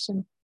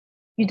person.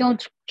 You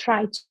don't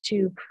try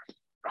to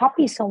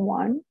copy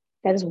someone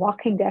that is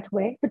walking that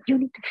way, but you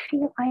need to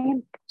feel I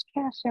am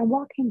podcaster, I'm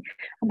walking,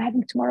 I'm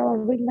having tomorrow a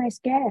really nice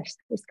guest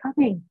is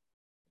coming.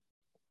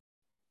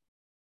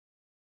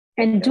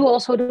 And do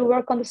also the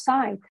work on the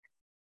side.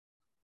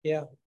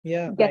 Yeah,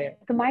 yeah, Get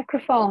the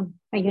microphone,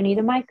 and you need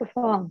a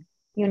microphone.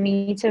 You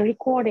need a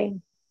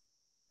recording.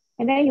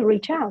 And then you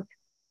reach out.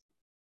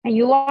 And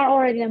you are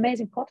already an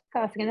amazing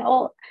podcaster.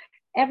 And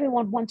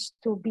everyone wants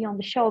to be on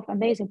the show of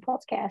amazing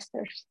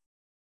podcasters.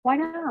 Why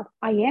not?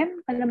 I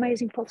am an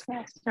amazing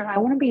podcaster. I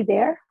want to be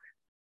there.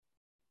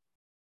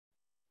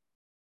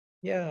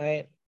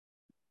 yeah.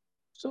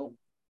 So,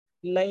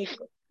 like,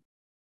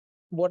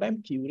 what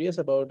I'm curious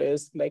about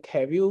is like,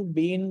 have you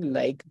been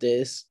like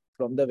this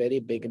from the very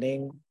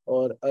beginning,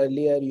 or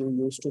earlier you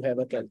used to have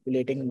a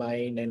calculating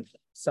mind and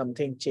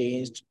something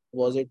changed?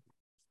 Was it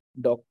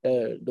Joe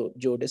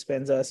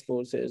Dispenza's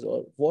courses,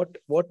 or what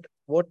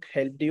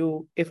helped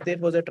you? If there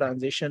was a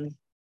transition,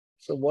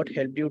 so what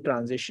helped you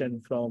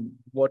transition from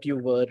what you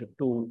were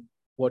to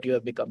what you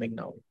are becoming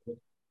now?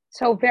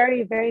 So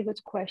very, very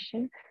good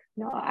question.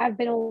 I've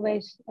been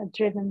always a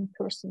driven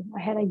person. I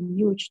had a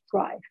huge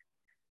drive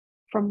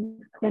from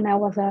when I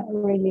was a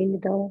really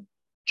little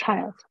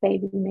child,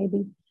 baby,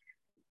 maybe.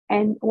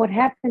 And what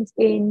happens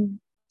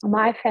in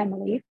my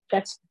family,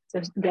 that's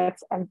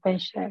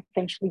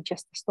eventually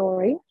just a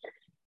story.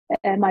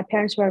 And my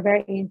parents were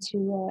very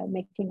into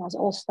making us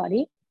all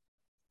study.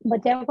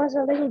 But there was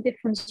a little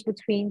difference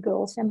between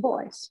girls and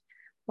boys.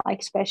 Like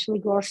especially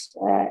girls,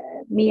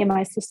 me and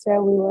my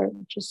sister,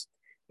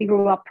 we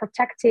grew up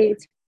protected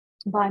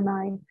by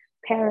my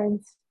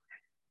parents,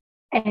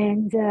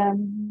 and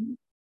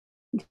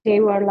they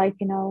were like,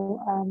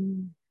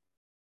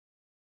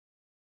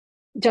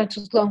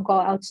 don't go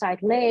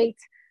outside late.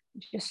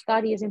 Just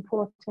study is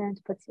important,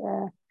 but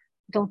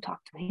don't talk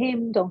to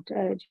him.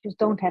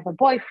 Don't have a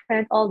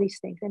boyfriend. All these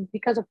things, and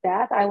because of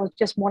that, I was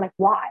just more like,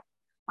 why?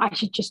 I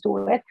should just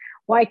do it.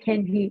 Why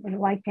can't he and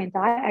why can't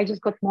I? I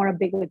just got more a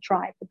bigger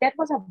drive. But that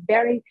was a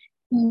very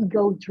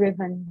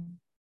ego-driven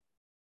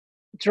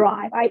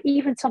drive. I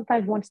even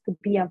sometimes wanted to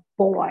be a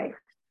boy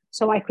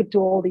so I could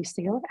do all these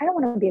things. I don't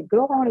want to be a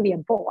girl. I want to be a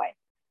boy.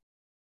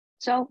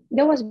 So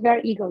that was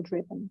very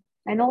ego-driven.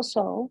 And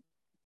also,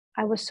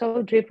 I was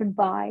so driven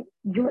by,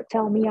 you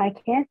tell me I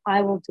can't,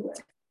 I will do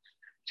it.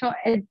 So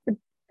in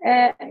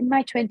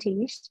my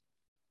 20s,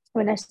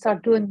 when I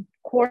started doing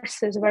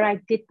courses where I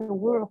did the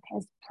work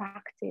as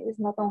practice,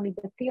 not only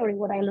the theory,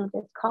 what I learned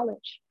at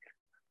college,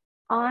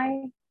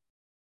 I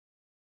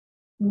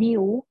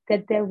knew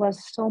that there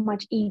was so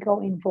much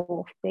ego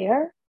involved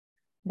there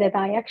that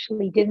I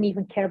actually didn't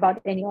even care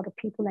about any other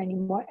people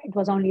anymore. It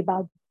was only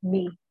about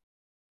me.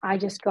 I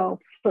just go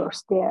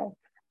first there.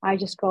 I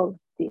just go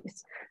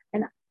this.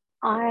 And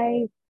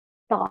I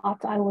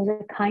thought I was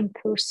a kind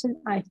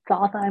person. I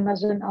thought I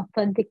was an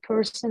authentic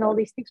person, all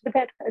these things.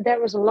 But there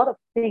was a lot of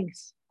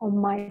things on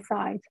my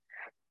side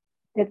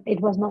that it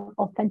was not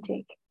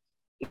authentic.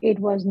 It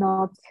was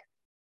not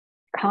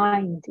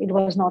kind. It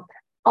was not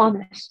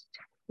honest.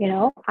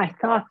 I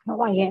thought,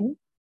 no, I am.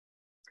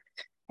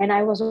 And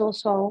I was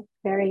also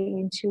very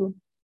into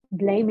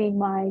blaming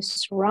my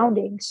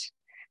surroundings,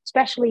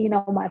 especially,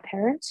 my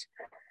parents,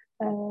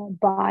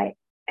 by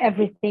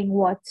everything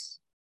what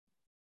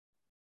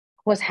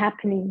was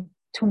happening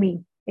to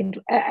me.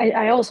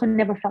 I also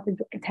never felt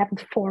it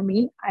happened for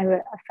me.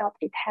 I felt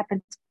it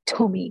happened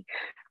to me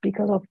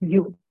because of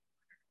you.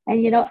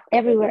 And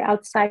everywhere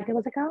outside there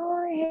was like,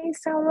 oh, hey,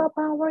 Sarah,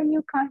 how are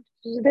you?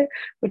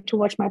 But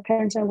towards my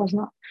parents, I was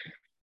not.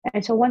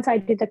 And so once I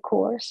did the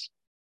course,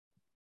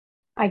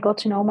 I got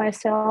to know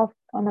myself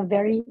on a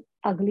very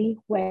ugly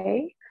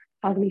way,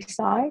 ugly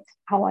side,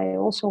 how I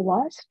also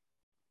was.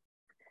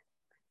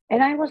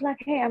 And I was like,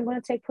 hey, I'm going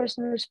to take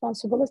personal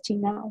responsibility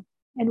now.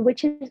 And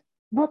which is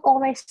not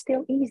always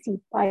still easy,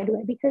 by the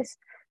way, because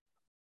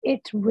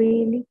it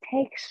really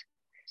takes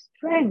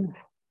strength.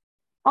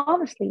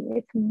 Honestly,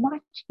 it's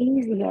much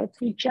easier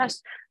to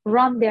just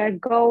run there,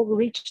 go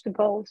reach the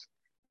goals.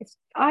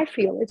 I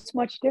feel it's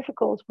much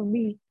difficult for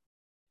me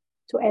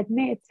to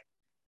admit,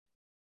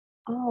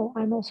 oh,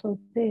 I'm also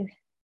this.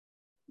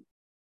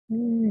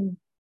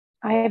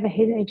 I have a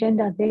hidden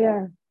agenda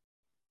there.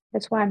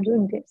 That's why I'm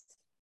doing this.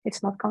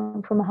 It's not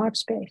coming from a heart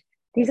space.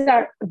 These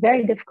were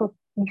very difficult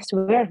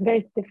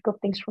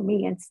things for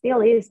me, and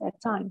still is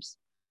at times.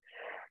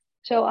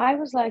 So I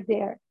was like,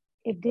 there,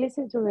 if this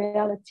is the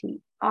reality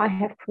I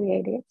have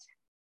created,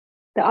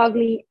 the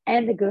ugly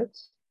and the good,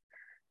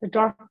 the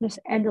darkness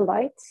and the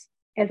lights,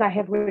 as I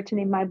have written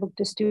in my book,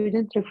 The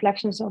Student,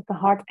 Reflections of the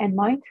Heart and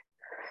Mind,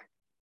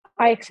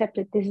 I accept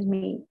it. This is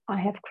me. I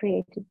have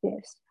created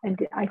this, and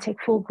I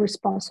take full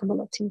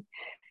responsibility.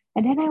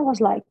 And then I was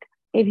like,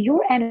 if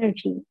your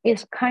energy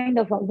is kind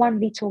of a 1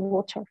 liter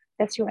water,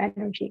 that's your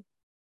energy.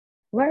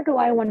 Where do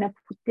I want to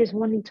put this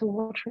 1 liter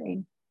water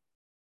in?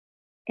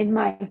 In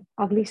my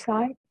ugly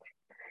side,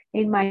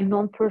 in my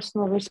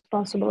non-personal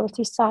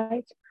responsibility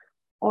side,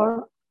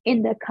 or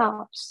in the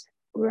cups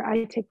where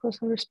I take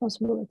personal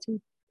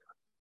responsibility,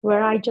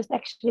 where I just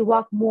actually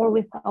walk more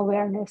with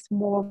awareness,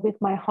 more with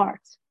my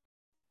heart.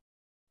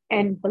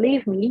 And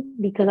believe me,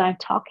 because I'm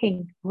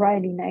talking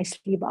really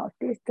nicely about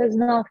this, does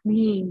not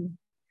mean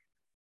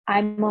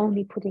I'm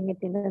only putting it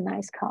in the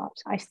nice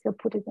cups. I still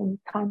put it in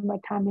time by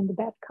time in the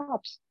bad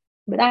cups.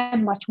 But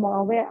I'm much more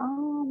aware.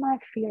 Oh, my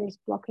fear is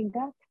blocking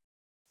that.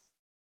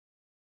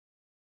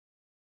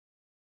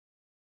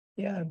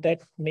 Yeah,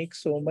 that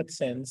makes so much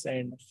sense.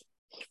 And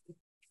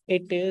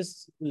it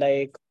is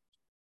like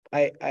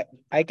I, I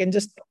I can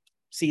just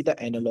see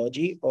the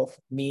analogy of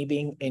me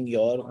being in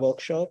your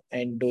workshop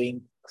and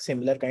doing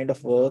similar kind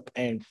of work,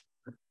 and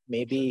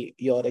maybe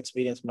your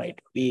experience might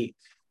be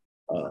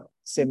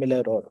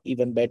similar or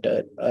even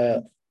better.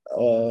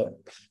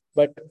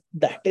 But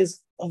that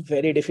is a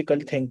very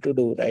difficult thing to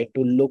do, right?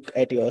 To look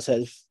at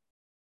yourself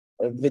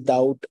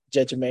without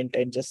judgment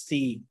and just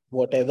see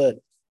whatever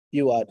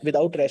you are,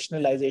 without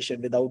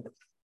rationalization, without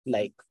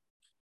like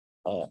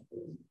uh,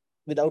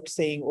 without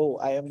saying, oh,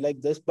 I am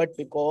like this, but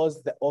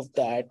because of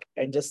that,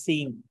 and just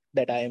seeing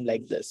that I am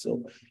like this.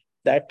 So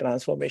that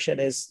transformation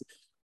is,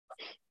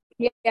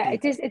 Yeah, yeah,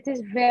 it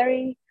is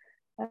very,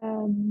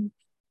 um,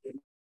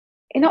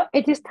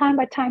 it is time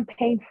by time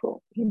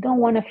painful. You don't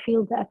want to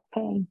feel that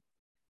pain.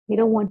 You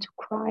don't want to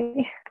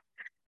cry.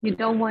 You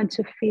don't want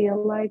to feel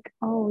like,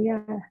 oh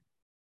yeah,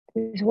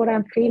 this is what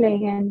I'm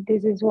feeling, and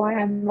this is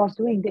why I was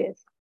doing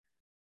this.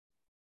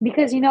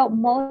 Because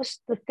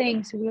most the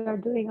things we are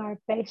doing are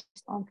based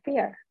on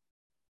fear.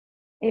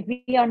 If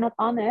we are not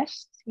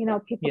honest,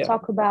 people yeah,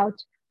 talk about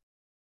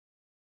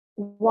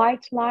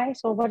white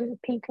lies, or what is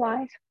it, pink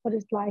lies? What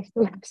is lies?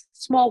 The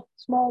small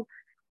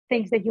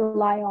things that you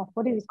lie off.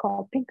 What is it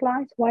called? Pink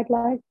lies, white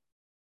lies.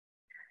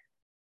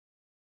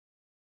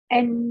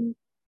 And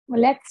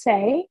let's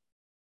say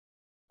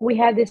we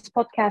had this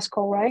podcast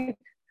call, right?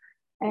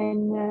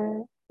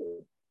 And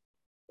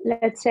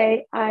let's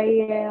say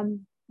I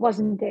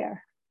wasn't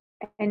there.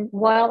 And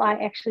while I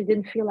actually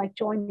didn't feel like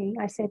joining,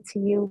 I said to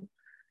you,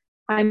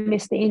 I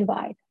missed the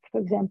invite,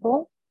 for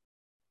example.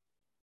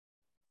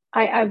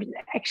 I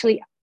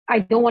actually, I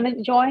don't want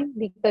to join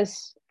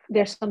because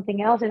there's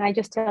something else. And I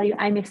just tell you,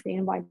 I missed the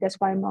invite. That's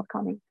why I'm not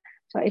coming.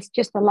 So it's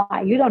just a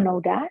lie. You don't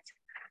know that.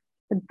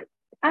 But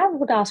I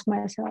would ask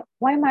myself,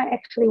 why am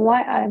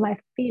I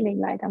feeling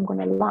like I'm going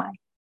to lie?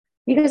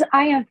 Because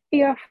I am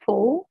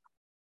fearful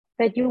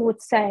that you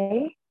would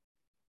say,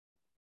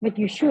 but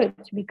you should,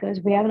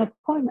 because we have an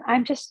appointment.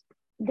 I'm just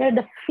there.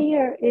 The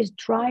fear is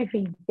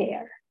driving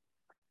there.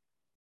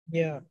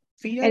 yeah.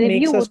 Fear And if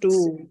you makes us would,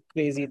 do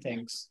crazy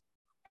things.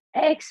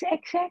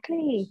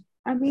 exactly.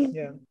 I mean,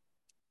 Yeah.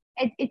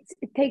 it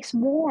takes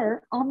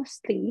more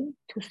honesty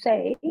to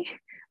say,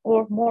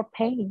 or more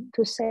pain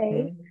to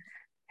say, Hmm.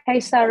 hey,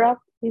 Sarah,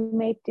 we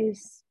made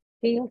this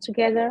deal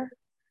together,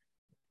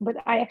 but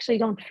I actually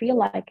don't feel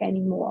like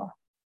anymore.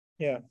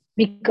 Yeah.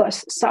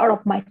 Because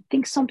Sarah might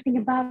think something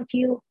about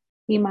you.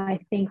 He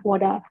might think,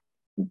 what a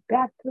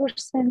bad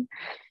person.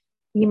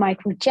 He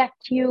might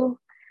reject you.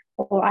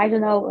 Or I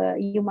don't know,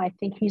 you might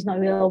think he's not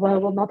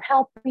will not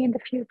help me in the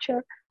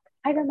future.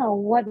 I don't know,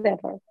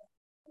 whatever.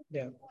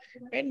 Yeah.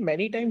 And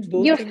many times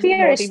those Your things are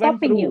fear is not even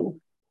stopping true.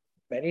 you.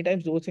 Many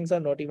times those things are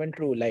not even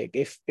true. Like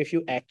if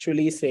you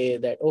actually say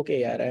that,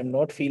 okay, yeah, I'm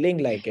not feeling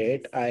like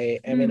it, I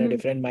am in a Mm-hmm.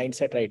 different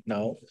mindset right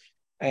now,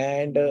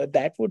 and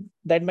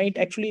that might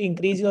actually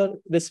increase your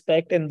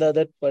respect in the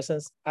other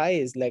person's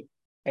eyes. Like,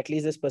 at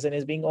least this person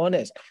is being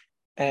honest.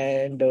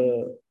 And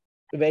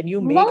when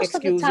you make Most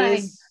of the time,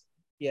 excuses,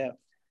 yeah,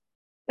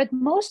 but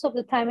most of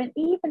the time, and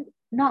even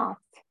not,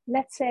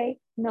 let's say,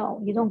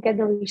 no, you don't get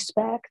the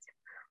respect,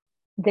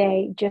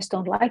 they just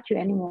don't like you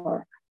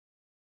anymore.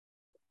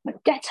 But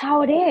that's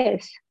how it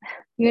is,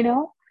 you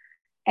know?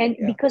 And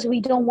yeah, because we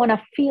don't want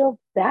to feel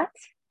that,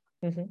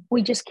 hmm,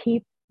 we just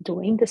keep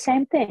doing the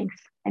same things.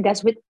 And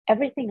that's with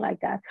everything like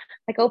that.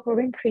 Like Oprah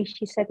Winfrey,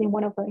 she said in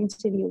one of her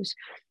interviews,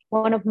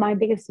 one of my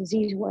biggest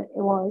disease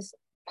was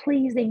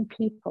pleasing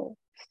people,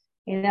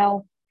 you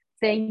know,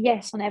 saying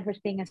yes on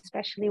everything,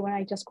 especially when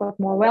I just got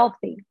more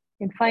wealthy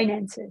in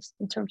finances,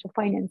 in terms of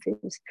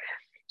finances.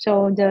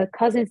 So the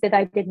cousins that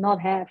I did not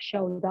have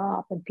showed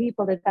up, and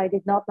people that I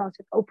did not know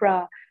said,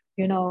 Oprah,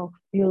 you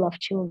love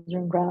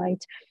children,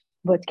 right?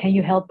 But can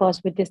you help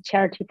us with this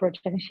charity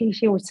project? And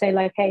she would say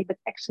like, hey, but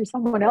actually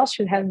someone else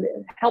should have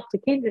helped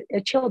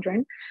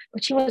children.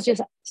 But she was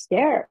just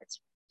scared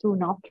to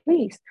not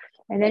please.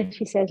 And then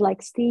she says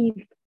like,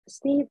 Steve,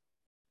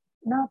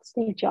 not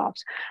Steve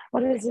Jobs.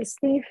 What is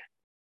it?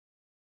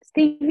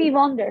 Stevie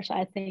Wonders,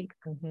 I think.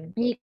 hmm,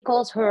 He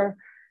calls her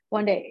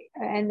one day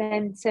and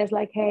then says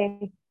like,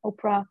 hey,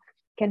 Oprah,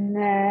 can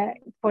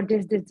for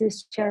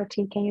this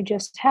charity, can you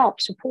just help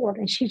support?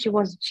 And she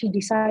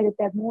decided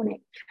that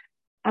morning,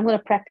 I'm going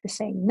to practice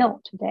saying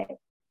no today.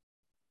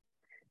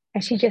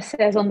 And she just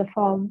says on the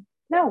phone,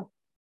 no.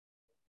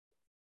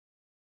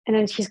 And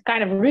then she's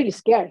kind of really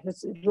scared.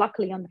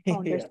 Luckily on the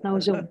phone, there's yeah, no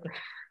Zoom.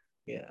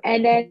 yeah,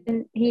 And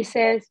then he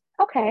says,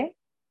 okay.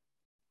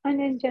 And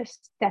then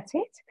just that's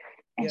it.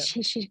 And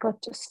yeah, she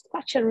got just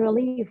such a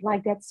relief,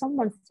 like that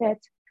someone said,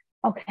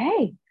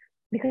 okay,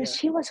 because yeah,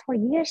 she was for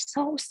years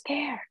so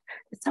scared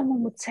that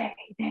someone would say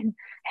then,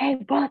 hey,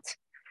 but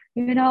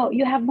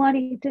You have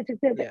money.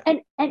 Yeah.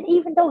 And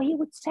even though he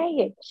would say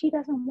it, she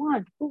doesn't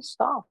want full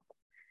stop,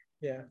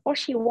 Yeah. or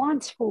she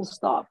wants full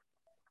stop.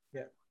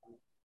 Yeah.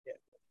 Yeah.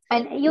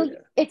 And Yeah.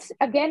 it's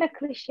again a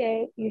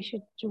cliche. You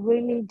should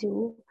really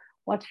do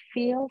what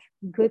feels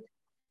good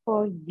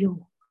for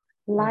you.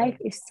 Life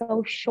Mhm. is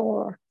so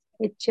short.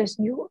 It's just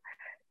you.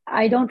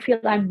 I don't feel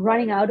I'm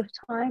running out of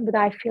time, but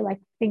I feel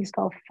like things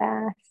go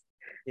fast.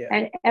 Yeah.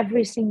 And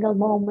every single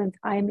moment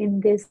I'm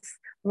in this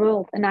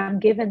world and I'm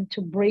given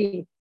to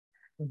breathe,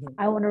 Mhm.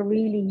 I want to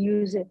really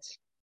use it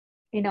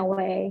in a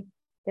way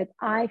that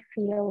I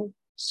feel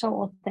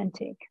so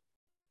authentic.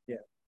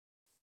 Yeah.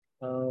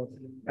 Uh,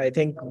 I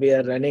think we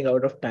are running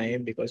out of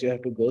time because you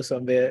have to go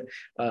somewhere.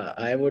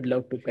 I would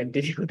love to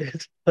continue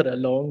this for a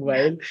long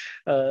while.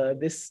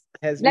 This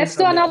has been Let's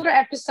do amazing. another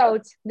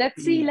episode.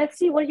 Let's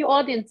see what your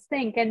audience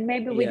think, and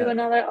maybe we do Yeah.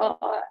 another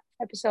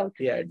episode.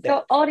 Yeah.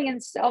 So,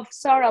 audience of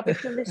Sarab,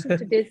 if you listen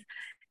to this,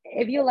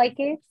 if you like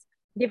it,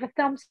 give a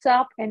thumbs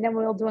up, and then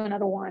we'll do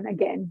another one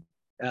again.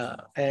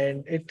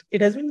 And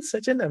it has been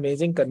such an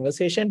amazing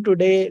conversation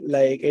today.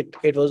 Like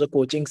it was a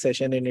coaching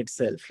session in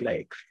itself.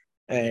 Like,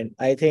 and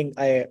I think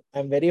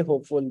I'm very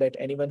hopeful that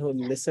anyone who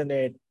listen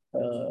it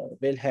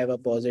will have a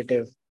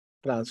positive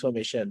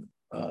transformation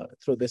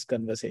through this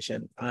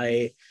conversation.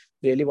 I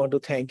really want to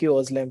thank you,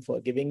 Özlem, for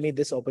giving me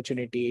this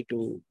opportunity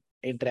to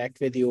interact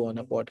with you on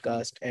a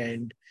podcast.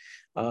 And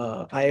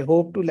I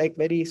hope to like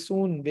very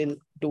soon we'll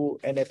do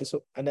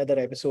another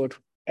episode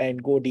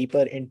and go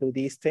deeper into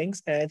these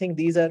things. And I think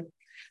these are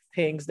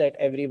things that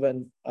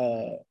everyone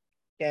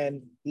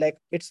can like.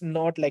 It's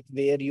not like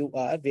wherever you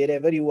are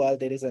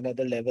there is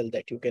another level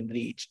that you can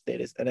reach. There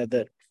is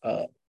another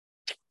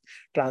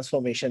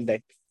transformation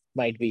that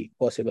might be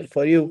possible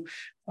for you.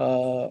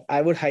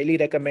 I would highly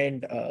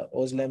recommend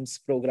Ozlem's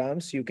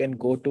programs. You can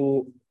go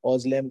to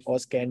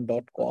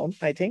ozlemoscan.com.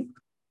 I think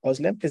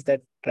Ozlem, is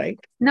that right?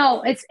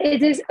 No, it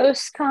is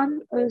Özkan,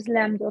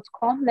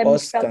 Özlem.com. Let me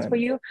spell it for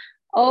Oscan. you.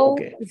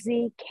 Okay,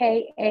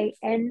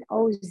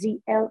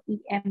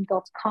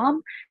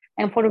 OZKANOZLEM.com.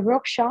 And for the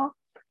workshop,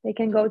 they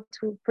can go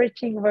to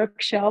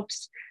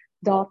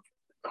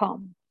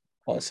bridgingworkshops.com.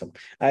 awesome.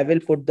 I will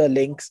put the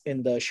links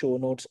in the show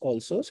notes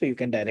also, so you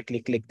can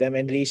directly click them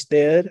and reach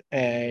there.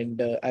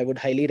 And I would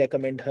highly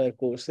recommend her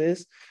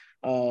courses.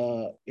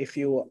 If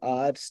you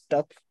are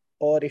stuck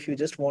or if you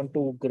just want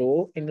to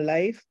grow in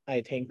life, I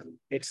think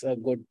it's a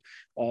good,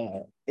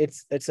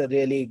 it's a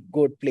really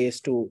good place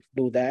to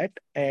do that.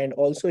 And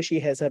also, she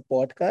has a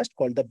podcast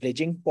called the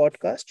Bridging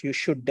Podcast. You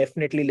should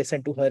definitely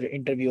listen to her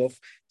interview of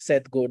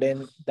Seth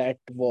Godin. That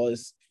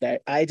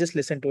I just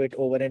listened to it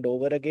over and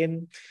over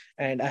again,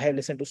 and I have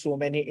listened to so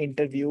many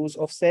interviews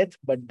of Seth,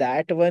 but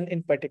that one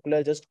in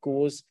particular just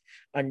goes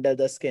under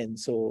the skin.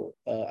 So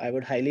I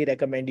would highly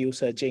recommend you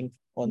searching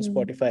on Mm.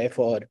 Spotify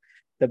for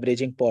the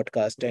Bridging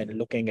Podcast and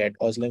looking at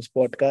Oslem's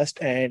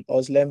podcast. And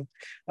Oslem,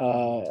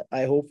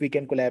 I hope we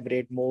can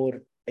collaborate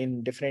more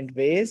in different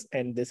ways.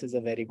 And this is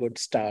a very good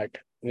start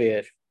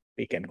where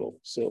we can go.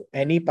 So,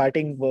 any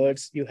parting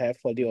words you have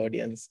for the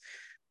audience?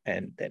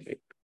 And then we.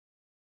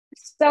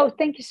 So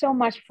thank you so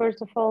much,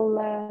 first of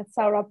all,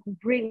 Sarah.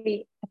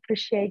 Really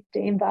appreciate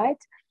the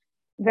invite.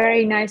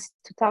 Very nice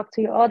to talk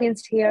to your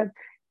audience here.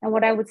 And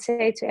what I would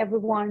say to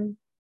everyone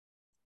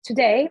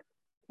today,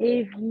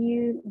 if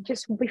you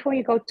just before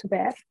you go to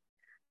bed,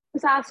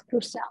 just ask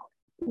yourself,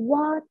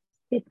 what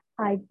did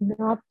I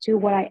not do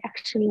what I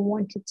actually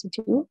wanted to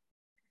do?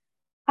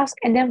 Ask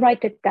and then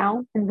write it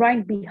down and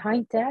write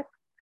behind that,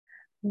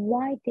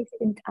 why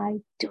didn't I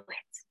do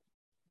it?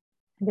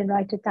 And then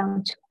write it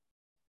down too.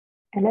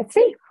 And let's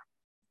see.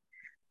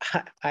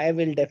 I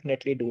will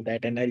definitely do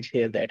that and I'll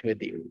share that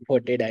with you.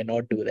 What did I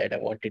not do that I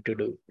wanted to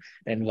do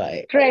and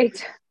why?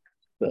 Great.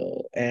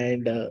 So,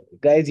 and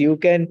guys, you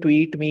can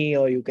tweet me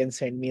or you can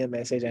send me a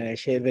message and I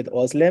share with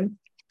Oslem.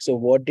 So,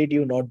 what did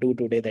you not do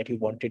today that you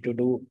wanted to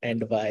do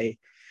and why?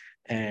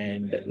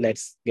 And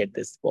let's get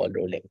this ball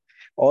rolling.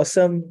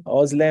 Awesome.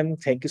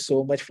 Oslem, thank you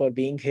so much for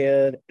being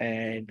here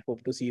and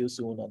hope to see you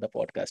soon on the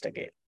podcast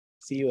again.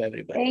 See you,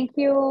 everyone. Thank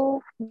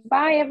you. Bye,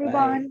 Bye.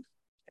 everyone.